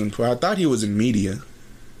why he was in. I thought he was in media.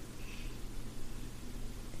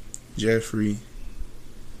 Jeffrey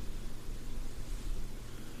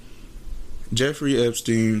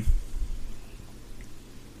Epstein.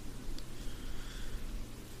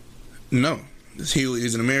 No. He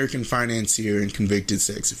is an American financier and convicted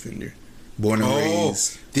sex offender. Born and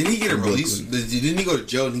raised. Didn't he get a in release? Brooklyn. Didn't he go to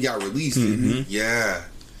jail and he got released? Didn't he? Yeah.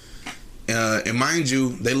 And mind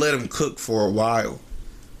you, they let him cook for a while.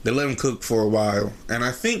 And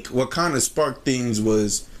I think what kind of sparked things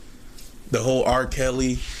was the whole R.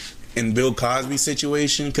 Kelly and Bill Cosby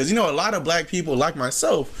situation. Because, a lot of black people, like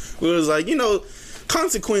myself, was like,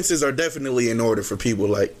 consequences are definitely in order for people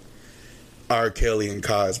like R. Kelly and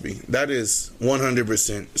Cosby. That is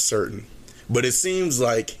 100% certain. But it seems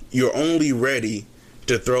like you're only ready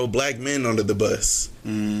to throw black men under the bus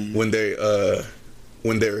when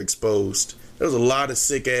they're exposed. There's a lot of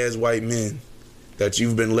sick ass white men that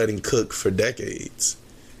you've been letting cook for decades.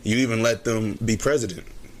 You even let them be president,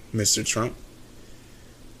 Mr. Trump.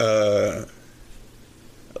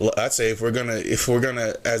 I'd say if we're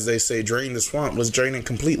gonna, as they say, drain the swamp, let's drain it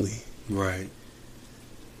completely. Right.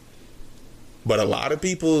 But a lot of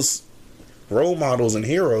people's role models and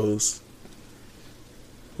heroes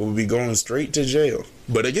will be going straight to jail.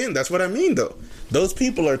 But again, that's what I mean, though. Those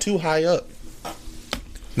people are too high up.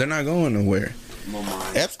 They're not going nowhere.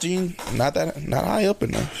 Epstein, not high up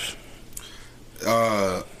enough.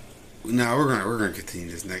 Now we're gonna continue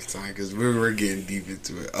this next time because we're getting deep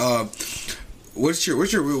into it. What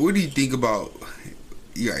do you think about?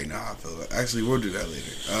 You already know how I feel. Actually, we'll do that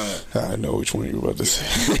later. I know which one you're about to say.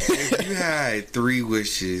 If you had 3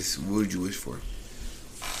 wishes, what would you wish for?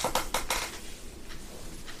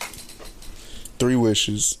 3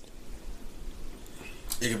 wishes.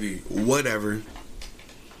 It could be whatever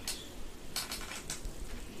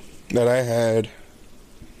that I had.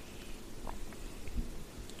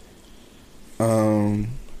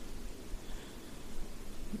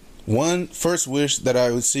 One first wish that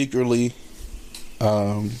I would secretly,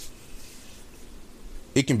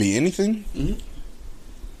 it can be anything,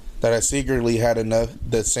 that I secretly had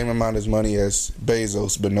the same amount of money as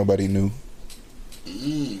Bezos, but nobody knew.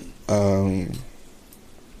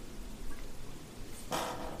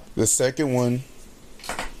 The second one,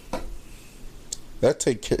 that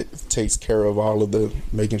takes care of all of the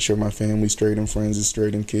making sure my family's straight and friends is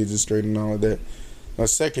straight and kids is straight and all of that. My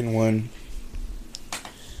second one,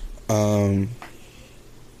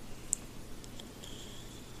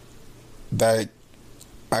 that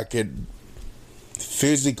I could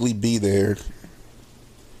physically be there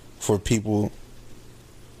for people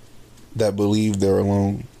that believe they're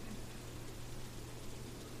alone.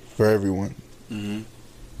 For everyone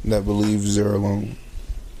that believes they're alone.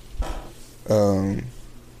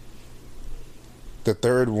 The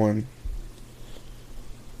third one,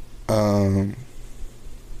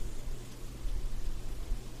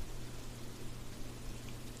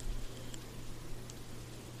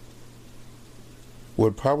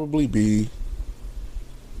 would probably be,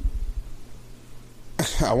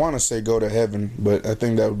 I want to say go to heaven, but I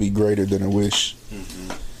think that would be greater than a wish.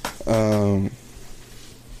 I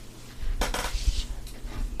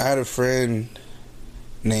had a friend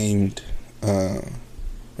named, I'm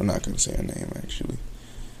not going to say her name actually.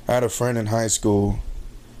 I had a friend in high school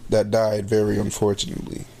that died very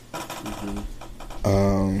unfortunately.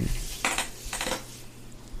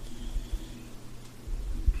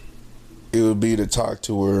 It would be to talk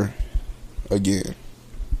to her again.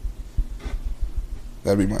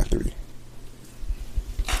 That'd be my 3.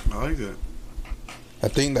 I like that. I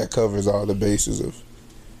think that covers all the bases of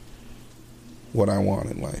what I want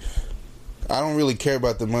in life. I don't really care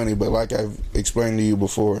about the money, but like I've explained to you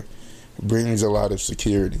before, it brings a lot of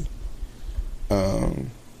security. And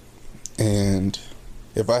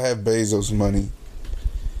if I have Bezos' money,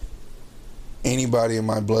 anybody in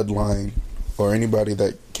my bloodline or anybody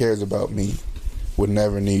that cares about me would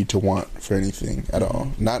never need to want for anything at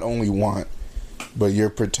all. Not only want, but your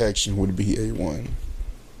protection would be A1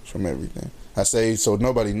 from everything. I say so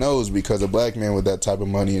nobody knows because a black man with that type of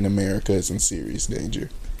money in America is in serious danger.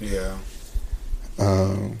 Yeah.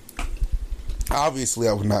 Obviously,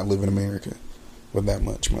 I would not live in America with that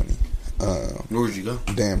much money. Where would you go?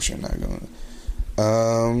 Damn sure not going.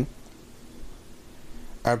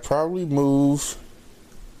 I'd probably move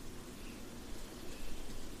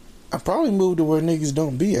to where niggas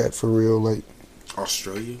don't be at for real. Like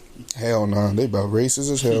Australia? Hell no, they about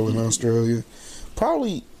racist as hell in Australia.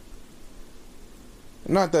 Probably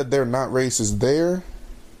not that they're not racist there,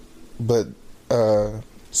 but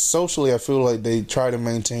socially I feel like they try to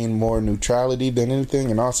maintain more neutrality than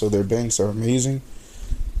anything, and also their banks are amazing.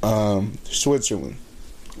 Switzerland.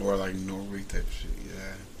 Or like Norway type shit,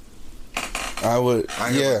 yeah. I would,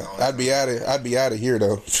 I'd be out of here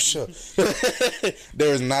though, for sure.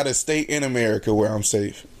 There is not a state in America where I'm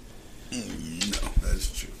safe. No,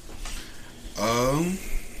 that's true.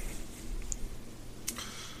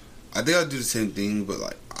 I think I'll do the same thing, but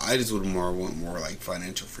like I just want more like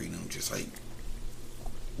financial freedom.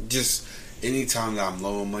 Just anytime that I'm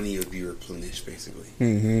low on money, it would be replenished basically.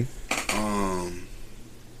 I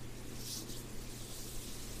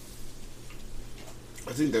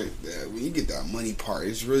think that when you get that money part,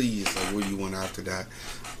 it's really just like what you want after that.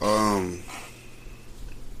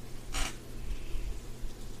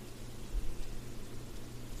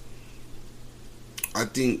 I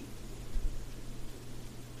think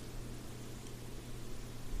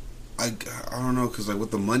I don't know, because like with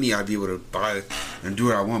the money I'd be able to buy and do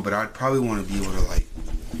what I want, but I'd probably want to be able to like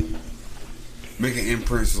make an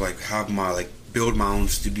imprint, to like have my like build my own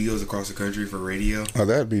studios across the country for radio. Oh,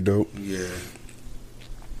 that'd be dope. Yeah,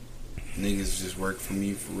 niggas just work for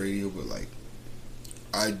me for radio, but like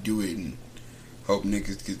I'd do it and help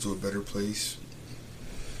niggas get to a better place,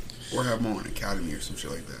 or have my own academy or some shit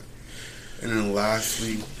like that. And then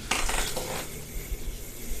lastly,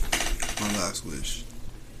 my last wish,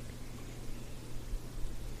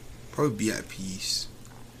 probably be at peace.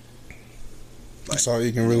 That's all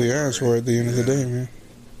you can really ask for at the end of the day, man.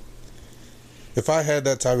 If I had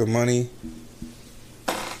that type of money,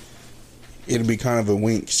 it'd be kind of a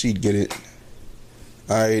wink. She'd get it.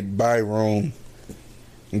 I'd buy Rome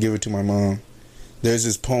and give it to my mom. There's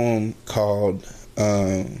this poem called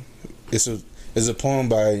it's a poem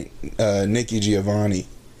by Nikki Giovanni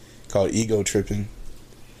called Ego Tripping.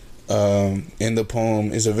 In the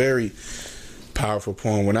poem is a very powerful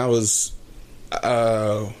poem. When I was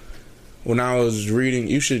reading,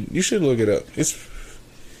 you should look it up. It's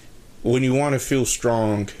when you want to feel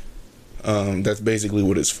strong. That's basically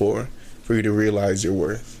what it's for you to realize your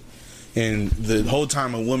worth. And the whole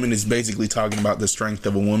time, a woman is basically talking about the strength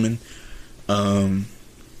of a woman.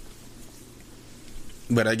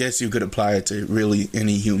 But I guess you could apply it to really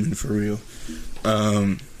any human for real.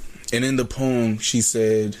 And in the poem, she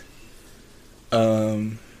said,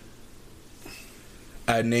 I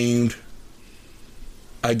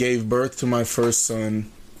gave birth to my first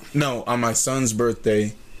son. No, on my son's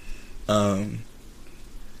birthday, I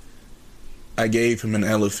gave him an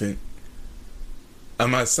elephant.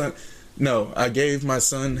 I gave my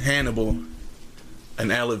son Hannibal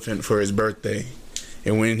an elephant for his birthday.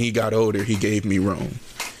 And when he got older, he gave me Rome.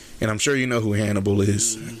 And I'm sure you know who Hannibal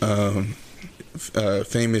is.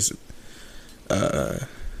 Famous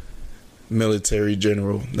military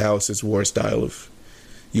general. That was his war style of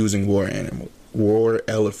using war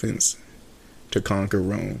elephants to conquer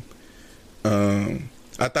Rome. I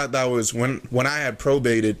thought that was when I had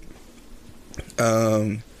probated.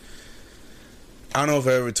 I don't know if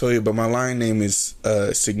I ever told you, but my line name is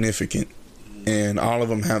significant. And all of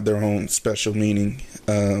them have their own special meaning.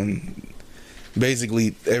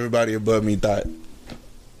 Basically, everybody above me thought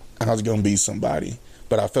I was going to be somebody.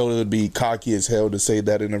 But I felt it would be cocky as hell to say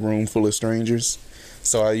that in a room full of strangers.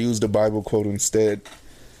 So I used a Bible quote instead.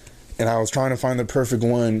 And I was trying to find the perfect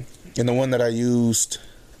one. And the one that I used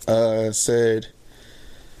said,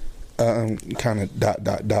 kind of ...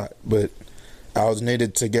 But I was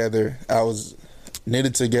knitted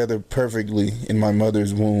together perfectly in my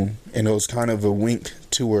mother's womb. And it was kind of a wink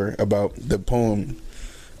to her about the poem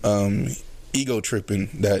Ego Tripping.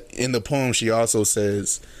 That in the poem she also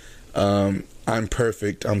says, I'm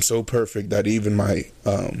perfect. I'm so perfect that even my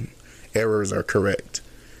errors are correct.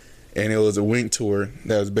 And it was a wink to her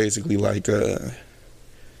that was basically like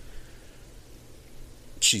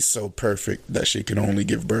she's so perfect that she can only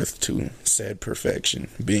give birth to said perfection,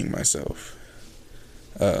 being myself.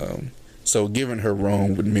 So giving her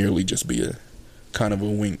Rome would merely just be a kind of a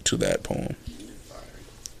wink to that poem.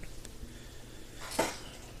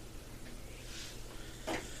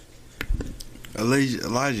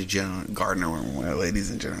 Elijah Gardner, ladies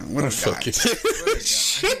and gentlemen. What a fuck it.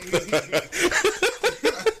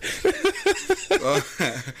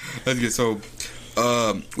 Let's get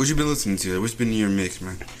what you been listening to? What's been in your mix,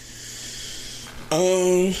 man?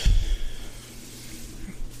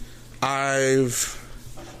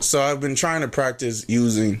 I've been trying to practice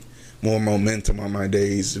using more momentum on my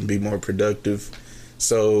days and be more productive.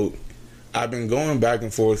 So I've been going back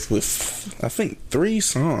and forth with, I think, 3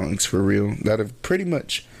 songs for real that have pretty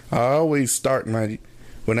much, I always start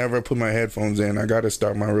whenever I put my headphones in, I gotta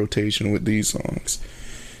start my rotation with these songs.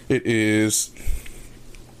 It is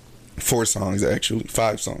 4 songs, actually,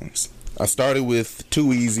 5 songs. I started with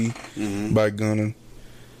Too Easy by Gunna,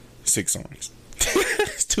 6 songs.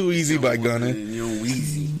 It's Too Easy by Gunna.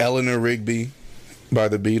 Eleanor Rigby by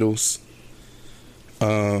the Beatles.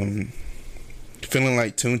 Feeling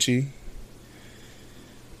Like Tunchi.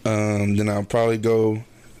 Then I'll probably go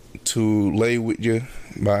to Lay With You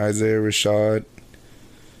by Isaiah Rashad.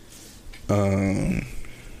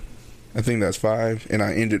 I think that's 5. And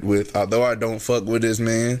I ended with, although I don't fuck with this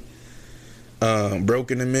man,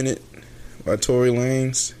 Broken a Minute by Tory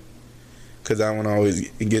Lanez. Because that one always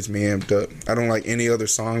gets me amped up. I don't like any other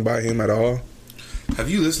song by him at all. Have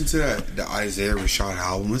you listened to the Isaiah Rashad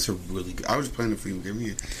album? It's a really good. I was playing it for you. Give me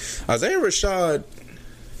it. Isaiah Rashad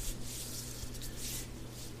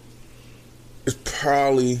is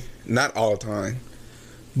probably, not all time,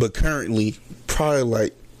 but currently probably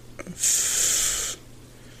like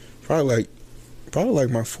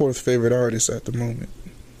my 4th favorite artist at the moment.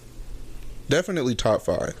 Definitely top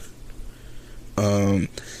 5.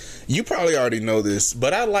 You probably already know this,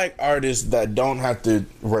 but I like artists that don't have to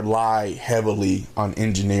rely heavily on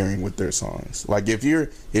engineering with their songs. Like if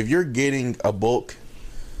you're getting a bulk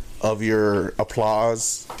of your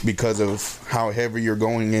applause because of how heavy you're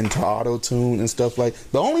going into auto-tune and stuff like.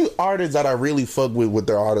 The only artist that I really fuck with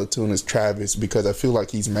their auto-tune is Travis, because I feel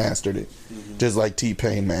like he's mastered it. Just like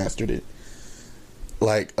T-Pain mastered it.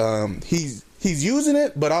 Like he's using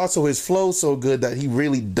it, but also his flow's so good that he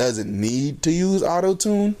really doesn't need to use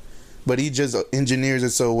auto-tune. But he just engineers it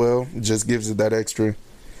so well, it just gives it that extra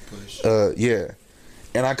push. Yeah.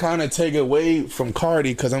 And I kind of take it away from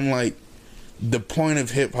Cardi, because I'm like, the point of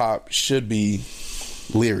hip hop should be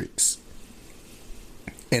lyrics.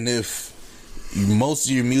 And if most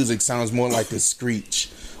of your music sounds more like a screech,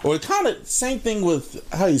 or kind of same thing with,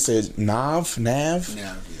 how you say it, Nav. Yeah.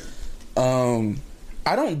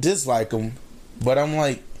 I don't dislike them, but I'm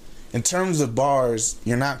like, in terms of bars,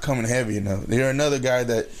 you're not coming heavy enough. You're another guy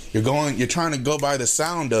that you're trying to go by the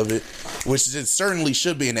sound of it, which it certainly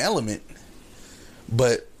should be an element,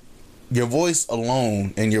 but your voice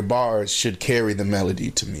alone and your bars should carry the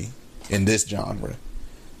melody to me in this genre.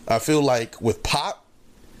 I feel like with pop,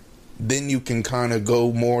 then you can kind of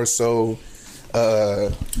go more so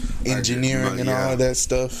engineering and all of that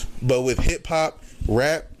stuff. But with hip hop,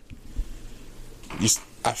 rap,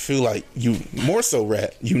 I feel like you more so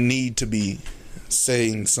rap, you need to be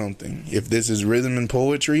saying something. If this is rhythm and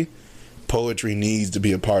poetry needs to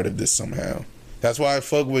be a part of this somehow. That's why I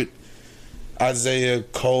fuck with Isaiah,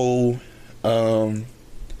 Cole, a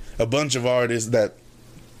bunch of artists that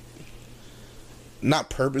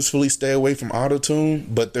not purposefully stay away from auto-tune,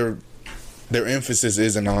 but their emphasis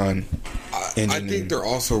isn't on engineering. I think they're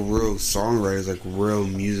also real songwriters, like real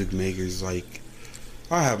music makers. Like,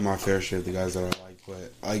 I have my fair share of the guys that I like.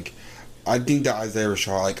 But like, I think that Isaiah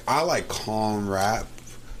Rashad, like, I like calm rap.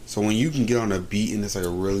 So when you can get on a beat and it's like a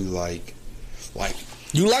really like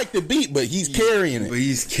you like the beat, but he's carrying it. But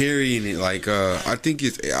he's carrying it. Like I think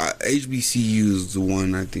it's HBCU is the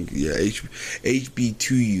one. I think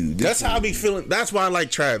HB2U. That's how I be feeling. That's why I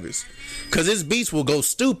like Travis, because his beats will go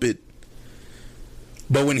stupid.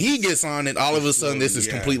 But when he gets on it, all of a sudden this is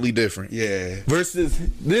completely different. Yeah. Versus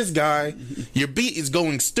this guy, your beat is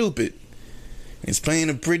going stupid. It's playing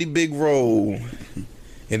a pretty big role.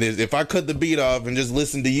 And if I cut the beat off and just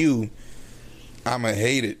listen to you, I'ma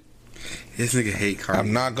hate it. This nigga hate Cardi.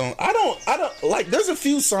 I'm not gonna. I don't like. There's a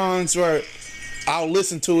few songs where I'll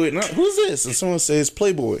listen to it and who's this? And someone says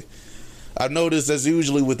Playboy. I've noticed that's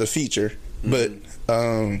usually with a feature, but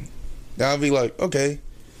I'll be like, okay.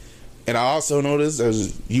 And I also notice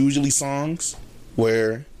there's usually songs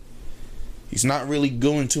where he's not really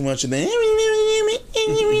going too much of the.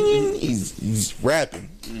 He's rapping.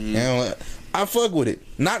 And I fuck with it.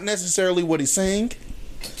 Not necessarily what he's saying,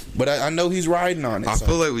 but I know he's riding on it. I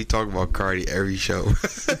feel like we talk about Cardi every show.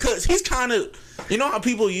 Because he's kind of, you know how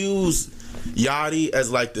people use Yachty as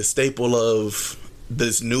like the staple of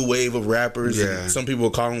this new wave of rappers? Yeah. Some people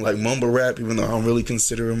call him like mumble rap, even though I don't really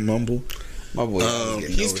consider him mumble. My boy,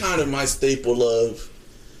 he's kind of my staple of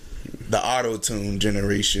the auto-tune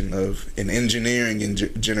generation, of an engineering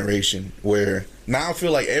generation, where now I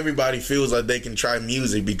feel like everybody feels like they can try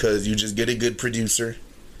music because you just get a good producer,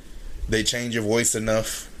 they change your voice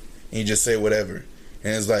enough, and you just say whatever.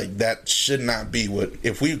 And it's like, that should not be what,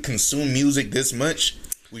 if we consume music this much,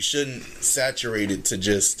 we shouldn't saturate it to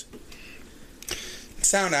just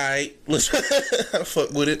sound alright. Let's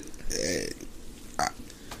fuck with it.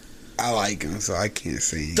 I like him, so I can't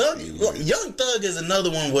say Young Thug is another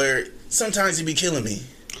one where sometimes he be killing me.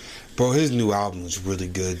 Bro, his new album is really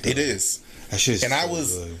good, though. It is. That shit's and so I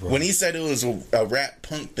was good, bro. When he said it was a rap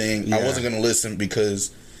punk thing, I wasn't gonna listen because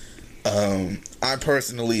I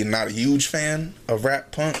personally am not a huge fan of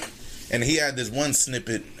rap punk. And he had this one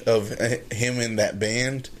snippet of him in that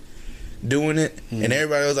band doing it, and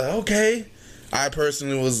everybody was like, okay. I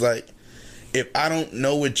personally was like, if I don't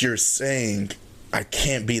know what you're saying, I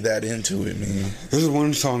can't be that into it, man. There's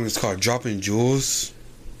one song that's called Dropping Jewels.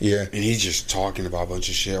 Yeah. And he's just talking about a bunch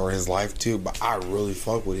of shit, or his life too, but I really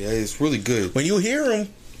fuck with it. It's really good. When you hear him,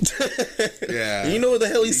 Yeah. You know what the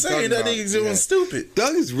hell he's He's saying? talking That about- nigga's doing yeah. stupid.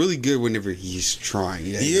 Doug is really good whenever he's trying.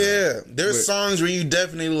 Yeah, there's But- songs where you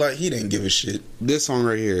definitely like he didn't give a shit. This song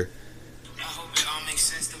right here. I hope it all makes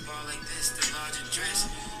sense. The ball like this, the larger dress.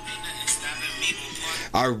 Ain't nothing stopping me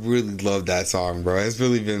but I really love that song, bro. It's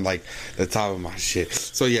really been like the top of my shit.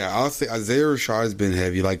 So yeah, I'll say Isaiah Rashad has been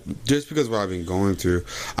heavy. Like just because of what I've been going through,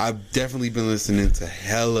 I've definitely been listening to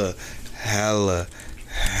hella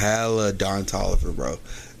Don Toliver, bro.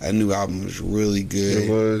 That new album was really good. It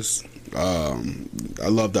was. I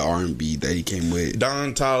love the R&B that he came with.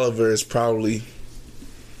 Don Toliver is probably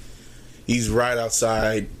he's right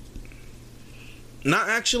outside. Not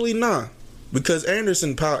actually, nah, because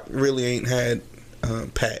Anderson Paak really ain't had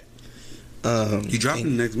Pat. He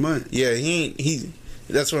dropping next month. Yeah, he ain't. He.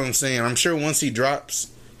 That's what I'm saying. I'm sure once he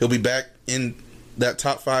drops, he'll be back in that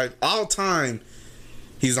top 5 all time.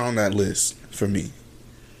 He's on that list for me.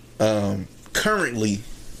 Currently,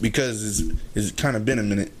 because it's kind of been a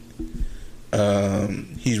minute.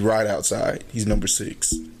 He's right outside. He's number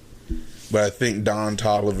 6. But I think Don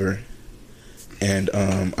Toliver and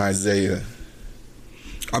Isaiah.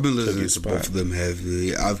 I've been listening his to spot. both of them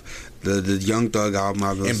heavily. The Young Thug album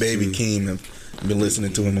I've And listened Baby to. Keem. I've been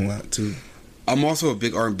listening to him a lot too. I'm also a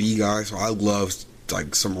big R&B guy, so I love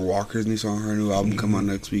like Summer Walker's new song. Her new album come out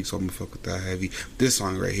next week, so I'm gonna fuck with that heavy. This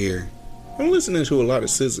song right here. I'm listening to a lot of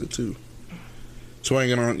SZA too.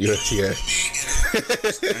 Swinging on, yeah.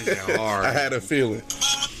 That shit hard. I had a feeling.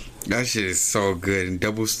 That shit is so good. And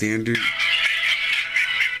Double Standard.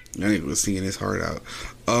 That nigga was singing his heart out.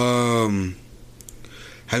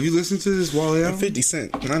 Have you listened to this Wale album? 50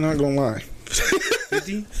 Cent. I'm not gonna lie.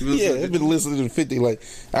 50? Yeah, I've been listening to 50. Like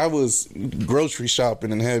I was grocery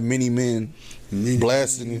shopping and had Many Men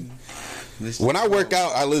blasting. When I work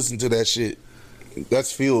out, I listen to that shit.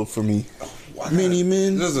 That's fuel for me. Many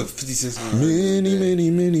Men. This was a 50 Cent song. Many,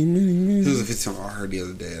 many, many, many, This was many. a 50 Cent song I heard the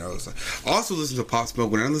other day. And I was like, I also listen to Pop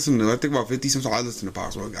Smoke. When I think about 50 Cent song, I listen to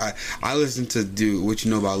Pop Smoke. I listen to Do What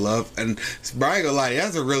You Know About Love. And bro, I ain't gonna lie,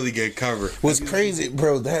 that's a really good cover. What's crazy,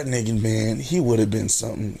 bro, that nigga, man, he would have been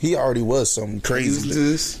something. He already was something You crazy. listen to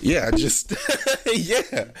this? Yeah, I just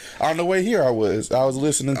yeah. On the way here I was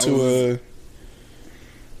listening to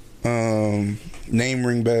Name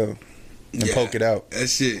Ring Bell and Yeah. Poke It Out. That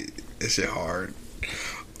shit hard.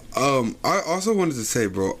 I also wanted to say,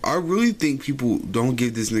 bro, I really think people don't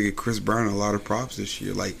give this nigga Chris Brown a lot of props this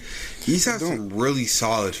year. Like, he's had some really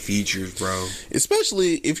solid features, bro.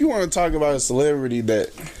 Especially if you want to talk about a celebrity that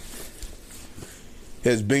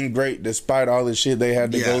has been great despite all the shit they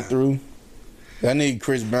had to go Yeah. through. That nigga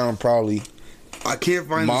Chris Brown probably I can't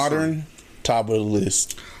find the song. modern top of the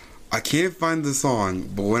list. I can't find the song,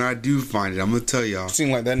 but when I do find it, I'm gonna tell y'all. Seem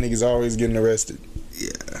like that nigga's always getting arrested. Yeah.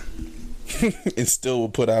 And still will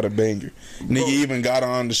put out a banger. Nigga even got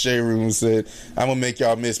on the shade room and said, I'm gonna make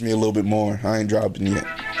y'all miss me a little bit more. I ain't dropping yet.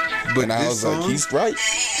 But And I this was song, like, he's right.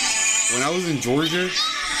 when I was in Georgia,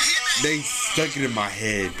 they stuck it in my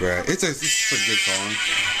head, bro. It's a good song,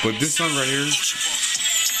 but this song right here,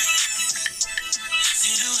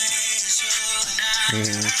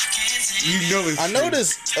 you know it's I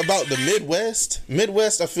noticed about the Midwest.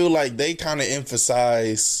 Midwest, I feel like they kind of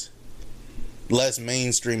emphasize less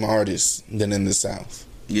mainstream artists than in the South.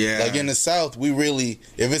 Yeah. Like in the South, we really,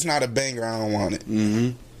 if it's not a banger, I don't want it.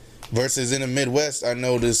 Mm-hmm. Versus in the Midwest, I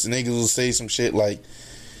noticed niggas will say some shit like,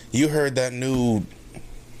 you heard that new,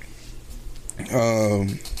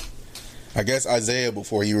 I guess Isaiah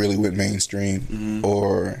before he really went mainstream,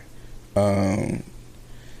 or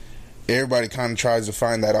everybody kind of tries to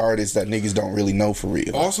find that artist that niggas don't really know for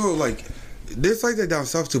real. Also, like, there's like that down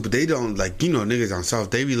south too, but they don't, like, you know, niggas down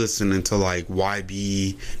south, they be listening to like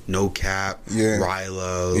YB, No Cap, Yeah.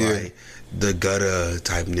 Rylo, Yeah. like the gutter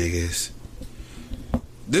type niggas.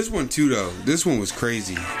 This one too, though. This one was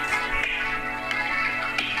crazy.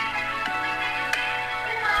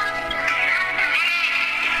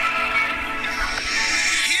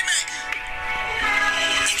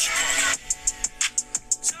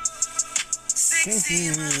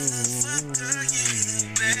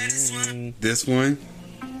 This one,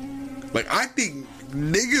 like, I think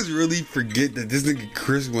niggas really forget that this nigga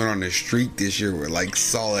Chris went on a streak this year with like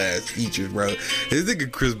solid ass features, bro. This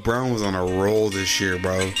nigga Chris Brown was on a roll this year,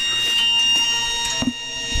 bro.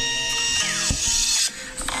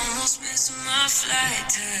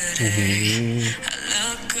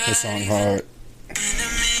 That song hard.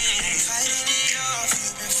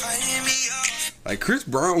 Like, Chris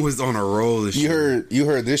Brown was on a roll this year. You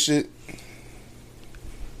heard this shit?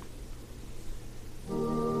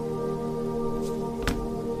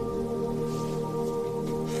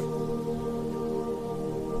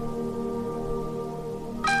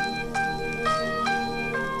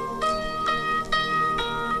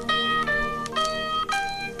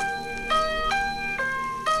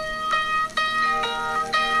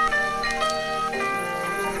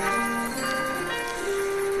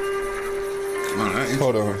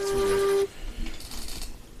 Hold on.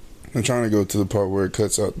 I'm trying to go to the part where it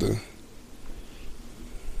cuts out the.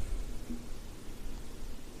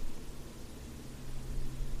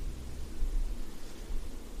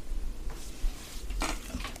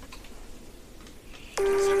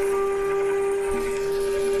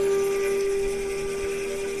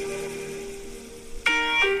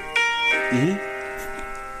 Yeah,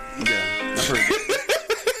 I've heard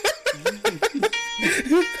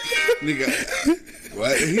Nigga,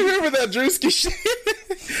 what? You remember that Drewski shit?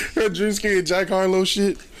 That Drewski and Jack Harlow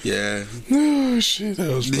shit? Yeah. Oh, shit.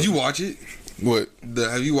 That was Did you watch it? What?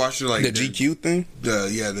 Have you watched it? Like The GQ thing?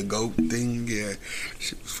 The GOAT thing. Yeah,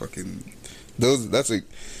 shit was fucking. That's a.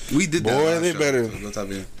 We did that. Boy, last they show, better. so go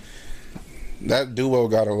type in. That duo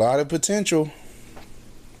got a lot of potential.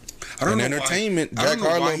 I don't And know entertainment. Why, I don't Jack know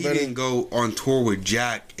Harlow why he better. didn't go on tour with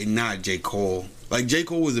Jack and not J. Cole. Like J.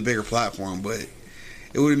 Cole was a bigger platform, but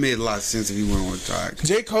it would have made a lot of sense if he went on Jack.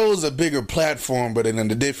 J. Cole's a bigger platform, but in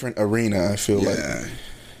a different arena, I feel like.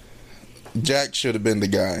 Jack should have been the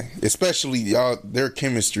guy. Especially y'all, their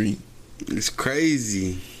chemistry It's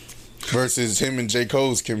crazy. versus him and J.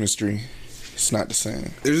 Cole's chemistry. It's not the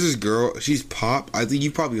same. There's this girl. She's Pop. I think you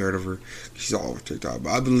probably heard of her. She's all over TikTok. But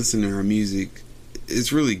I've been listening to her music.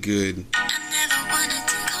 It's really good.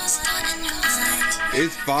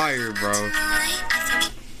 It's fire, bro.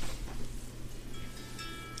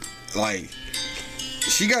 Like,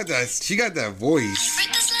 she got that voice.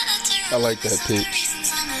 I like that pitch.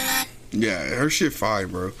 Yeah, her shit fire,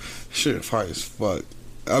 bro. Shit fire as fuck.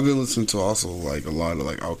 I've been listening to also like a lot of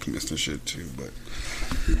like Alchemist and shit too, but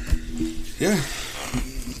yeah,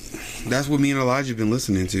 that's what me and Elijah been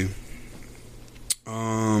listening to.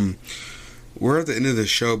 We're at the end of the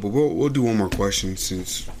show, but we'll do one more question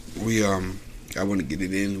since we I want to get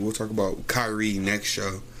it in. We'll talk about Kyrie next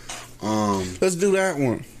show. Let's do that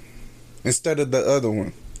one instead of the other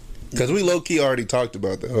one, because we low key already talked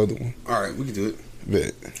about the other one. All right, we can do it.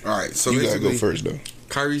 Bet. All right, so You gotta basically, go first though.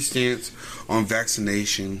 Kyrie's stance on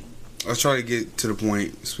vaccination. Let's try to get to the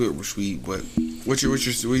point. Sweet or sweet, but what do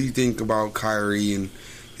you think about Kyrie and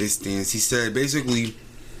his stance? He said basically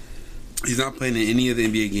he's not playing in any of the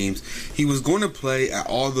NBA games. He was going to play at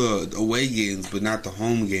all the away games, but not the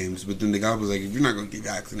home games. But then the guy was like, if you're not going to get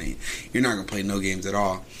vaccinated, you're not going to play no games at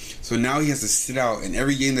all. So now he has to sit out, and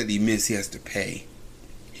every game that he missed, he has to pay.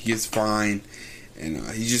 He gets fined. And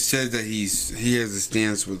he just said that he has a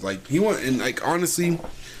stance with like he want, and like honestly,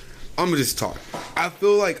 I'm gonna just talk. I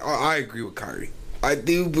feel like I agree with Kyrie. I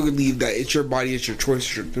do believe that it's your body, it's your choice,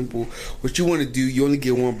 it's your temple. What you want to do, you only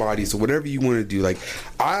get one body, so whatever you want to do. Like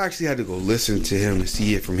I actually had to go listen to him to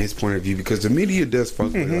see it from his point of view because the media does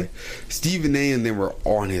fuck with it. Like Stephen A. and them were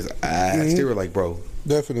on his ass. They were like, bro.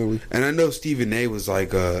 Definitely. And I know Stephen A. was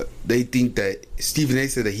like, they think that Stephen A.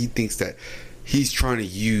 said that he thinks that he's trying to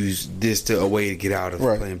use this to a way to get out of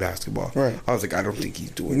playing basketball. Right. I was like, I don't think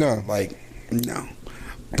he's doing No. that. Like, no. I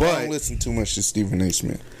But don't listen too much to Stephen A.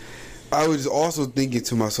 Smith. I was also thinking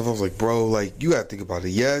to myself, I was like, bro, like, you got to think about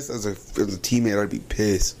it. Yes, as a teammate, I'd be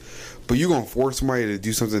pissed. But you're going to force somebody to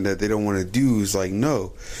do something that they don't want to do. It's like,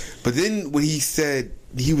 no. But then when he said,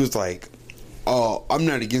 he was like, oh, I'm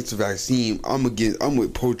not against the vaccine. I'm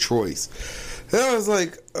with pro-choice. And I was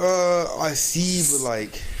like, I see, but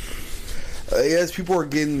like, yes, people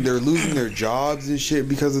they're losing their jobs and shit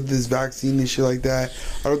because of this vaccine and shit like that.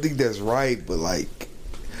 I don't think that's right, but like,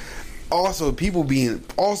 also people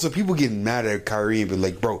getting mad at Kyrie and be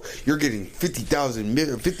like, bro, you're getting $50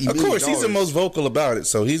 million. Of course, he's the most vocal about it,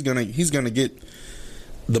 so he's gonna get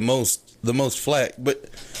the most flack. But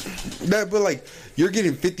like, you're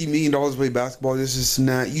getting $50 million to play basketball. This is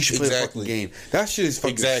not. You should play a fucking game. That shit is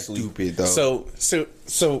fucking stupid, though.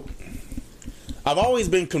 So, I've always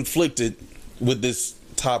been conflicted with this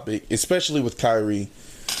topic, especially with Kyrie.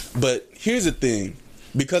 But here's the thing,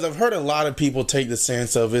 because I've heard a lot of people take the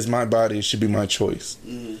stance of it's my body, it should be my choice,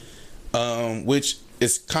 which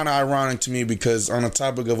is kind of ironic to me because on the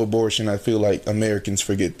topic of abortion, I feel like Americans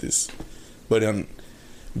forget this. But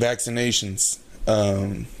vaccinations,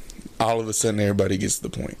 all of a sudden everybody gets the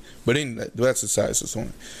point. But that's besides the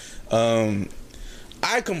point.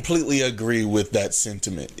 I completely agree with that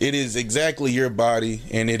sentiment. It is exactly your body,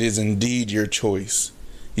 and it is indeed your choice.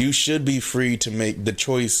 You should be free to make the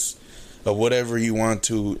choice of whatever you want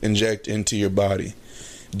to inject into your body.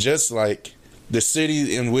 Just like the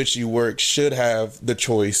city in which you work should have the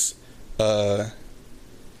choice to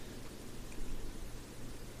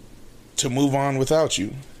move on without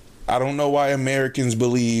you. I don't know why Americans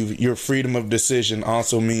believe your freedom of decision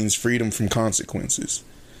also means freedom from consequences.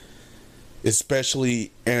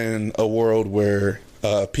 Especially in a world where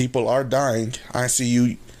people are dying. I see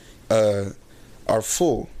you are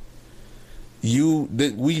full.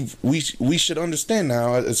 We should understand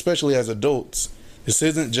now, especially as adults, this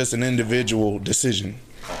isn't just an individual decision.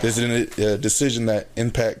 This is a decision that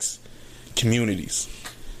impacts communities.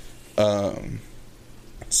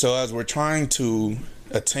 So as we're trying to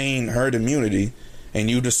attain herd immunity, and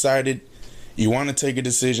you decided you want to take a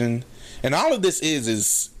decision, and all of this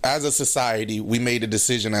is as a society, we made a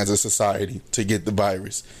decision as a society to get the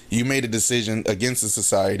virus. You made a decision against the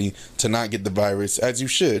society to not get the virus, as you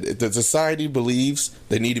should. If the society believes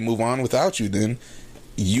they need to move on without you, then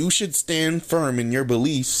you should stand firm in your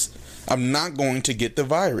beliefs. I'm not going to get the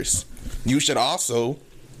virus. You should also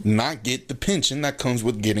not get the pension that comes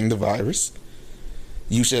with getting the virus.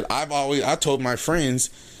 You should. I told my friends,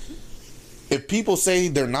 if people say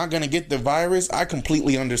they're not going to get the virus, I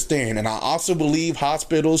completely understand. And I also believe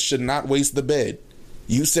hospitals should not waste the bed.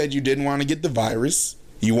 You said you didn't want to get the virus.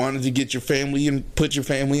 You wanted to get your family and put your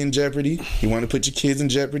family in jeopardy. You want to put your kids in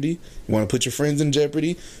jeopardy. You want to put your friends in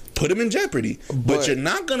jeopardy. Put them in jeopardy. But you're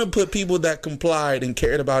not going to put people that complied and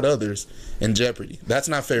cared about others in jeopardy. That's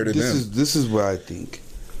not fair to them. This is what I think.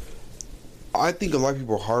 I think a lot of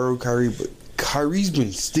people are hard on Kyrie, but Kyrie's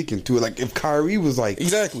been sticking to it. Like, if Kyrie was like,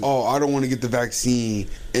 exactly, oh, I don't want to get the vaccine,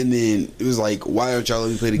 and then it was like, why don't y'all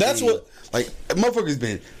let me play the game? That's what, like, motherfuckers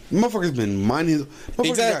been minding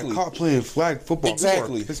his, got caught playing flag football.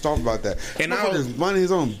 People are pissed off about that. And motherfuckers minding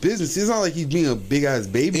his own business. It's not like he's being a big ass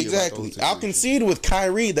baby. Exactly. I'll concede with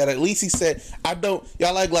Kyrie that at least he said,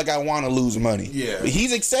 y'all act like I want to lose money. Yeah. But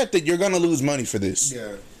he's accepted you're gonna lose money for this.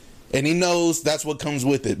 Yeah. And he knows that's what comes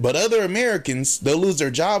with it. But other Americans, they'll lose their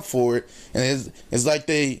job for it. And it's like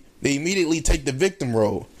they immediately take the victim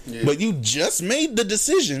role. Yeah. But you just made the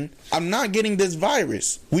decision, I'm not getting this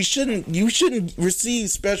virus. You shouldn't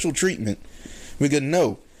receive special treatment. Because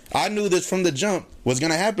no, I knew this from the jump. What's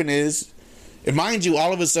going to happen is, and mind you,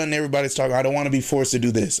 all of a sudden everybody's talking, I don't want to be forced to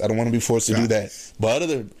do this. I don't want to be forced to do that.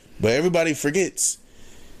 But everybody forgets.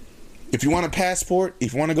 If you want a passport,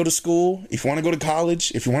 if you want to go to school, if you want to go to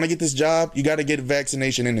college, if you want to get this job, you got to get a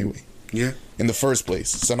vaccination anyway. Yeah. In the first place.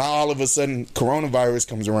 So now all of a sudden, coronavirus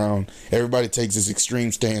comes around. Everybody takes this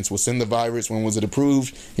extreme stance. What's in the virus? When was it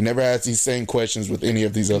approved? You never ask these same questions with any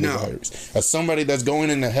of these other viruses. As somebody that's going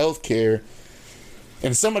into healthcare,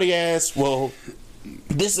 and somebody asks, well,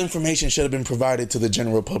 this information should have been provided to the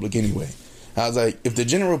general public anyway. I was like, if the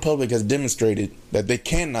general public has demonstrated that they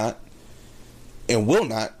cannot and will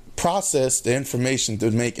not process the information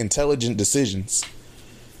to make intelligent decisions,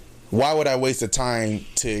 why would I waste the time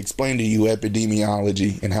to explain to you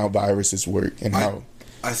epidemiology and how viruses work and how...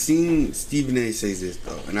 I seen Stephen A. say this,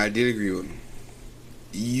 though, and I did agree with him.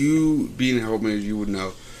 You, being a health manager, you would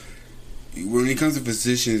know, when it comes to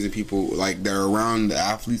physicians and people, like, they're around the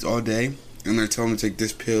athletes all day, and they're telling them to take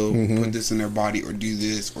this pill, put this in their body, or do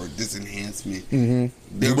this, or this enhancement.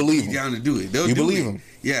 They'll be down to do it. They'll believe them.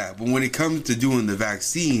 Yeah, but when it comes to doing the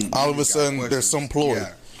vaccine, all of a sudden there's some ploy.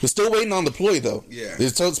 Yeah. We're still waiting on the ploy, though. Yeah,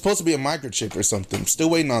 it's supposed to be a microchip or something. Still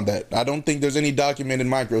waiting on that. I don't think there's any documented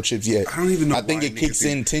microchips yet. I don't even know. I think it kicks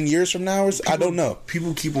in 10 years from now. I don't know.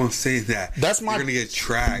 People keep on saying that. That's my. You're gonna get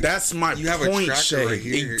tracked. That's my you have point, a Shay. Right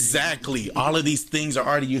here. Exactly. All of these things are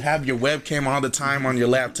already. You have your webcam all the time on your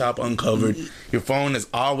laptop uncovered. Your phone is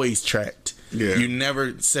always tracked. Yeah. You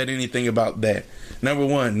never said anything about that. Number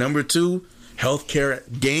one. Number two. Healthcare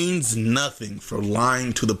gains nothing for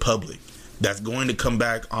lying to the public. That's going to come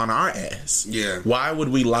back on our ass. Yeah. Why would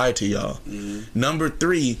we lie to y'all? Number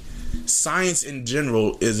three, science in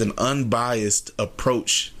general is an unbiased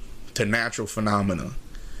approach to natural phenomena.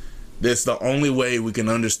 That's the only way we can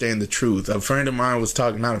understand the truth. A friend of mine was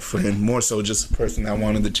talking, not a friend, more so just a person that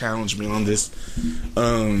wanted to challenge me on this.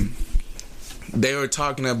 They were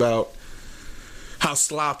talking about how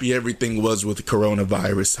sloppy everything was with the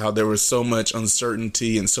coronavirus, how there was so much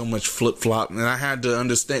uncertainty and so much flip-flop, and I had to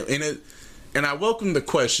understand. And I welcome the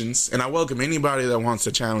questions, and I welcome anybody that wants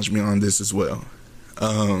to challenge me on this as well.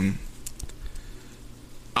 I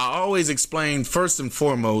always explain, first and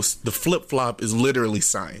foremost, the flip-flop is literally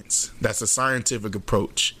science. That's a scientific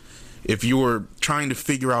approach. If you were trying to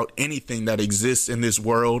figure out anything that exists in this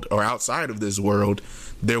world or outside of this world,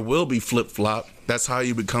 there will be flip-flop. That's how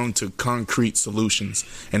you become to concrete solutions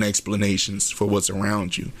and explanations for what's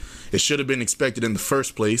around you. It should have been expected in the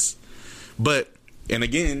first place. But, and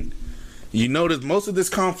again, you notice most of this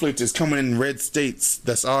conflict is coming in red states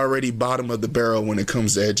that's already bottom of the barrel when it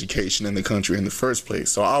comes to education in the country in the first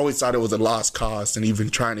place. So I always thought it was a lost cause, and even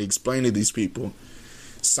trying to explain to these people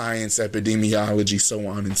science, epidemiology, so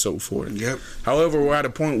on and so forth. Yep. However, we're at a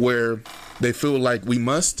point where they feel like we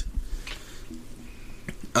must.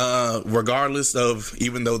 regardless of,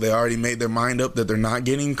 even though they already made their mind up that they're not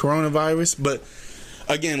getting coronavirus. But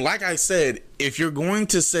again, like I said, if you're going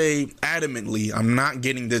to say adamantly, I'm not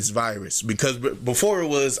getting this virus, because before it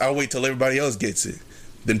was, I'll wait till everybody else gets it.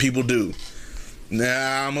 Then people do.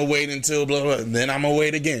 Nah, I'm going to wait until blah, blah, then I'm going to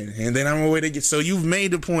wait again. And then I'm going to wait again. So you've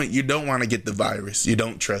made the point you don't want to get the virus. You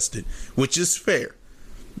don't trust it, which is fair.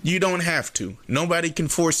 You don't have to. Nobody can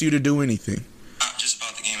force you to do anything. Just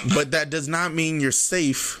about the game. But that does not mean you're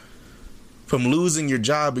safe from losing your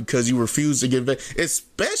job because you refuse to get vaccinated.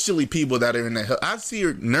 Especially people that are in the health. I see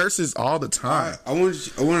nurses all the time. I want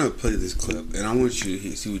to play this clip, and I want you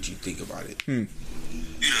to see what you think about it. You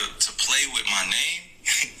to play with my name,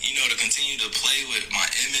 to continue to play with my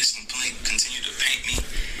image and continue to paint me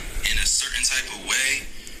in a certain type of way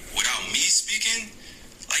without me speaking.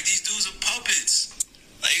 Like, these dudes are puppets.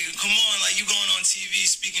 Like, come on, like, you going on TV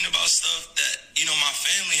speaking about stuff that, my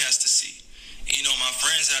family has to see. My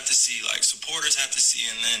friends have to see, like, supporters have to see,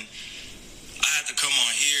 and then I have to come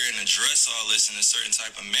on here and address all this in a certain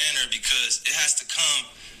type of manner because it has to come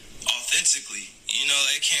authentically.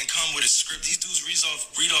 It can't come with a script. These dudes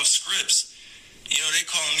read off scripts. They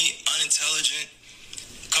calling me unintelligent,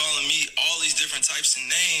 calling me all these different types of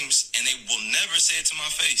names, and they will never say it to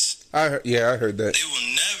my face. I heard that. They will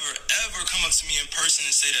never, ever come up to me in person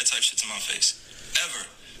and say that type shit to my face. Ever.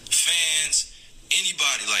 Fans,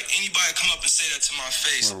 anybody come up and say that to my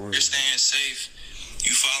face. You're staying safe.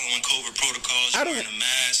 You following COVID protocols. You're wearing a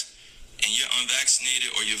mask, and you're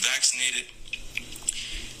unvaccinated or you're vaccinated.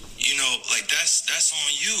 That's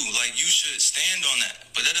on you. Like, you should stand on that.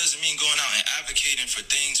 But that doesn't mean going out and advocating for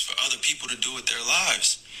things for other people to do with their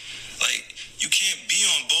lives. Like, you can't be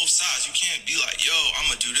on both sides. You can't be like, yo, I'm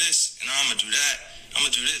going to do this, and I'm going to do that. I'm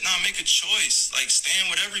going to do this. Nah, make a choice. Like,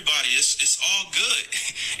 stand with everybody. It's all good.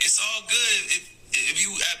 It's all good if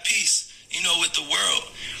you at peace, with the world.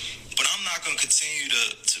 But I'm not going to continue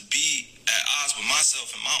to be at odds with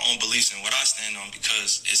myself and my own beliefs and what I stand on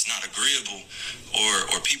because it's not agreeable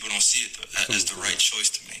or people don't see it as the right choice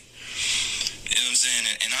to me. You know what I'm saying?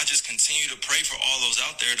 And I just continue to pray for all those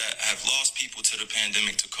out there that have lost people to the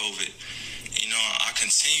pandemic, to COVID. I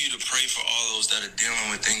continue to pray for all those that are dealing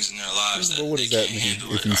with things in their lives. But what does that mean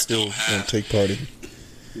if you still won't take part in it?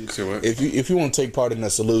 So what? If you won't take part in the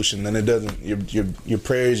solution, then it doesn't. Your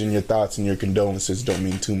prayers and your thoughts and your condolences don't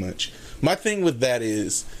mean too much. My thing with that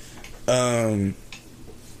is, I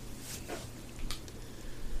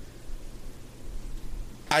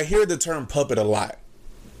hear the term puppet a lot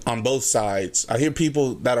on both sides. I hear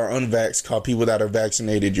people that are unvaxxed call people that are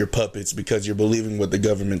vaccinated your puppets because you're believing what the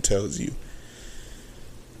government tells you.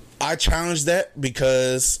 I challenge that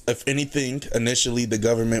because, if anything, initially the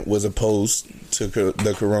government was opposed to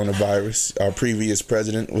the coronavirus. Our previous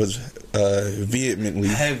president was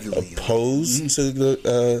vehemently opposed to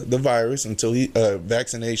the virus until he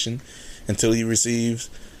vaccination until he received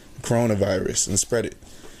coronavirus and spread it.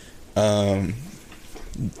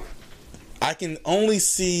 I can only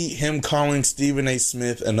see him calling Stephen A.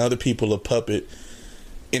 Smith and other people a puppet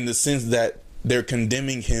in the sense that they're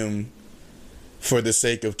condemning him for the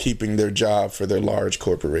sake of keeping their job for their large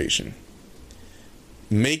corporation.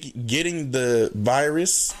 Getting the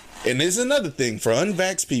virus, and this is another thing for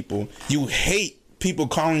unvaxxed people, you hate people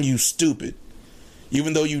calling you stupid.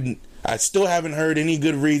 Even though I still haven't heard any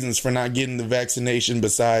good reasons for not getting the vaccination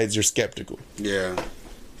besides you're skeptical. Yeah.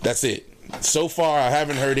 That's it. So far, I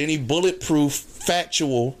haven't heard any bulletproof,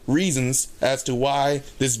 factual reasons as to why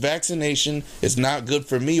this vaccination is not good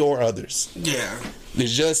for me or others. Yeah.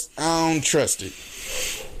 It's just, I don't trust it.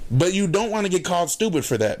 But you don't want to get called stupid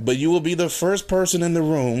for that. But you will be the first person in the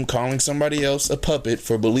room calling somebody else a puppet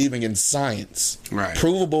for believing in science. Right.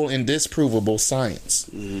 Provable and disprovable science.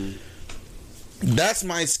 Mm-hmm. That's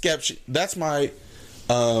my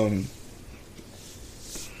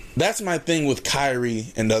that's my thing with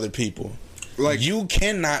Kyrie and other people. Like, you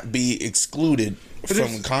cannot be excluded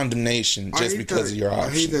from condemnation just because of your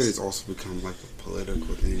options. I hate that it's also become like a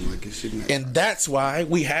political thing. Like, it shouldn't. And that's why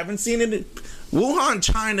we haven't seen it. Wuhan,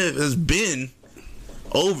 China has been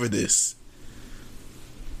over this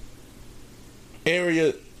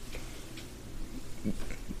area.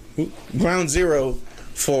 Ground zero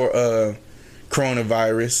for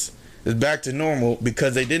coronavirus is back to normal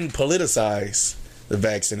because they didn't politicize the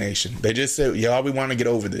vaccination. They just said, y'all, we want to get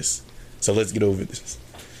over this, so let's get over this.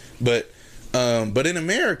 But in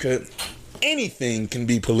America, anything can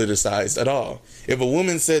be politicized at all. If a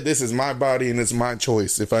woman said, this is my body and it's my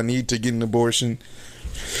choice, if I need to get an abortion,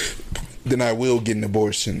 then I will get an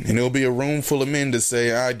abortion. And there'll be a room full of men to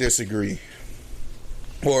say, I disagree.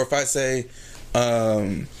 Or if I say,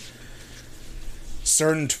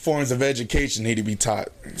 certain forms of education need to be taught,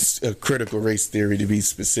 critical race theory to be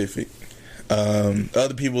specific.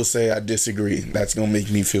 Other people say I disagree. That's going to make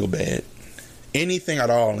me feel bad. Anything at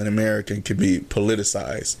all in America could be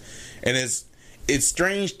politicized. And it's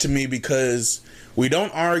strange to me because we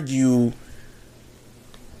don't argue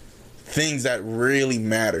things that really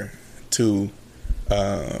matter to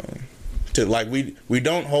like we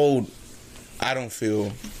don't hold, I don't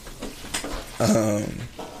feel,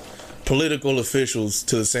 political officials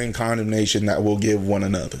to the same condemnation that we'll give one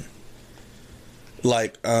another.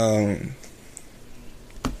 Like I've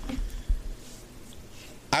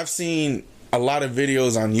seen a lot of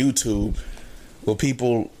videos on YouTube where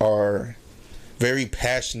people are very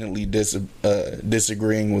passionately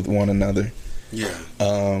disagreeing with one another. Yeah.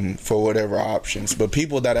 For whatever options. But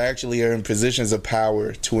people that actually are in positions of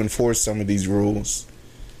power to enforce some of these rules,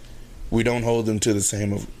 we don't hold them to the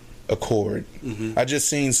same accord. Mm-hmm. I just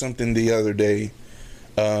seen something the other day.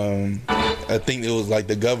 I think it was like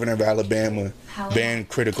the governor of Alabama banned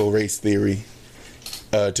critical race theory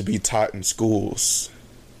to be taught in schools.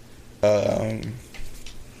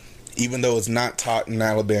 Even though it's not taught in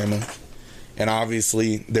Alabama. And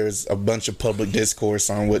obviously, there's a bunch of public discourse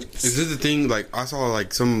on what... Is this the thing? Like, I saw,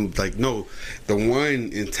 like, some... Like, no. The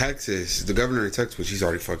one in Texas, the governor in Texas, which he's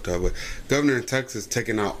already fucked up, but governor in Texas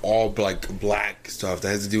taking out all, like, black stuff that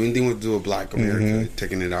has to do anything with do with black America,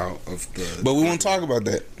 taking it out of the... But we won't talk about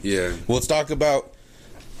that. Yeah. We'll talk about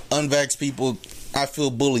unvaxxed people. I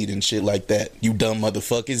feel bullied and shit like that. You dumb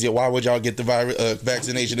motherfuckers. Why would y'all get the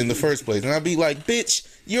vaccination in the first place? And I'd be like, bitch,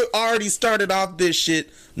 you already started off this shit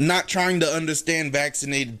not trying to understand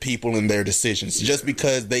vaccinated people and their decisions just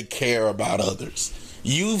because they care about others.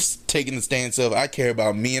 You've taken the stance of, I care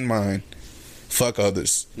about me and mine. Fuck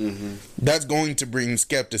others. Mm-hmm. That's going to bring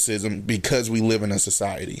skepticism because we live in a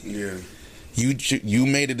society. Yeah. You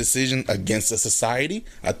made a decision against a society.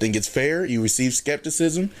 I think it's fair. You receive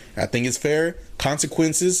skepticism. I think it's fair.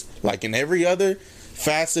 Consequences, like in every other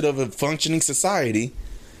facet of a functioning society,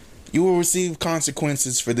 you will receive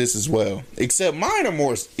consequences for this as well. Except mine are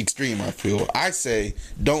more extreme, I feel. I say,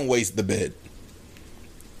 don't waste the bed.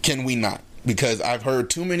 Can we not? Because I've heard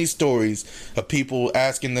too many stories of people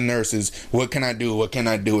asking the nurses, what can I do? What can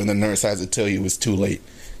I do? And the nurse has to tell you it's too late.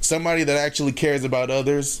 Somebody that actually cares about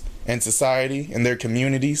others and society and their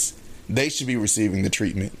communities, they should be receiving the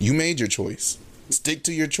treatment. You made your choice. Stick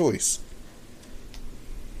to your choice.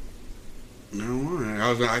 No, I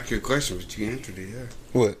was going to ask you a question, but you answered it, yeah.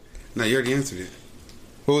 What? No, you already answered it.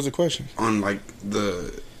 What was the question? On, like,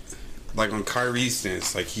 on Kyrie's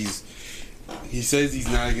stance, like, he says he's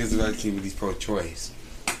not against the vaccine, but he's pro-choice.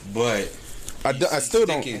 But I still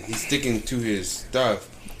don't... He's sticking to his stuff.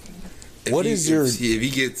 If he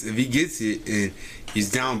gets it and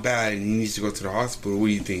he's down bad and he needs to go to the hospital, what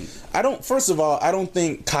do you think? First of all, I don't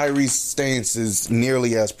think Kyrie's stance is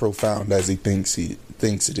nearly as profound as he thinks it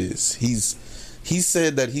is. He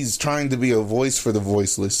said that he's trying to be a voice for the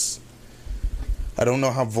voiceless. I don't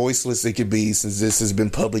know how voiceless it could be since this has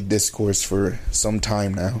been public discourse for some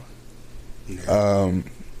time now. Yeah.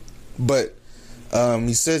 But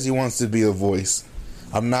he says he wants to be a voice.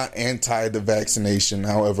 I'm not anti the vaccination.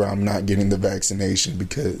 However, I'm not getting the vaccination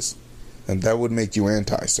because, and that would make you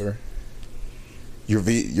anti, sir. You're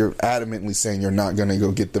adamantly saying you're not going to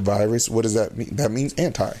go get the virus. What does that mean? That means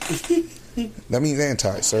anti. That means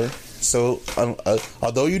anti, sir. So,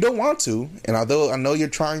 although you don't want to, and although I know you're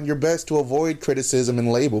trying your best to avoid criticism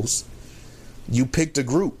and labels, you picked a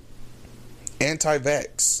group,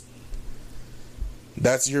 anti-vax.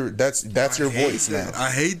 That's your voice now. I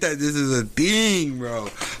hate that this is a thing, bro.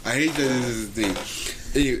 I hate that this is a thing.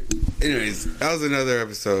 Anyways, that was another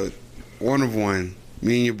episode. One of one.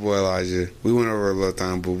 Me and your boy Elijah. We went over a little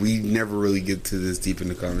time, but we never really get to this deep in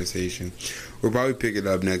the conversation. We'll probably pick it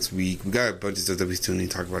up next week. We got a bunch of stuff that we still need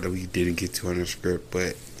to talk about that we didn't get to on the script.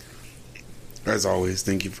 But as always,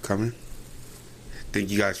 thank you for coming. Thank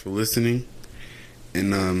you guys for listening.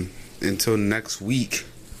 And until next week,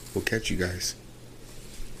 we'll catch you guys.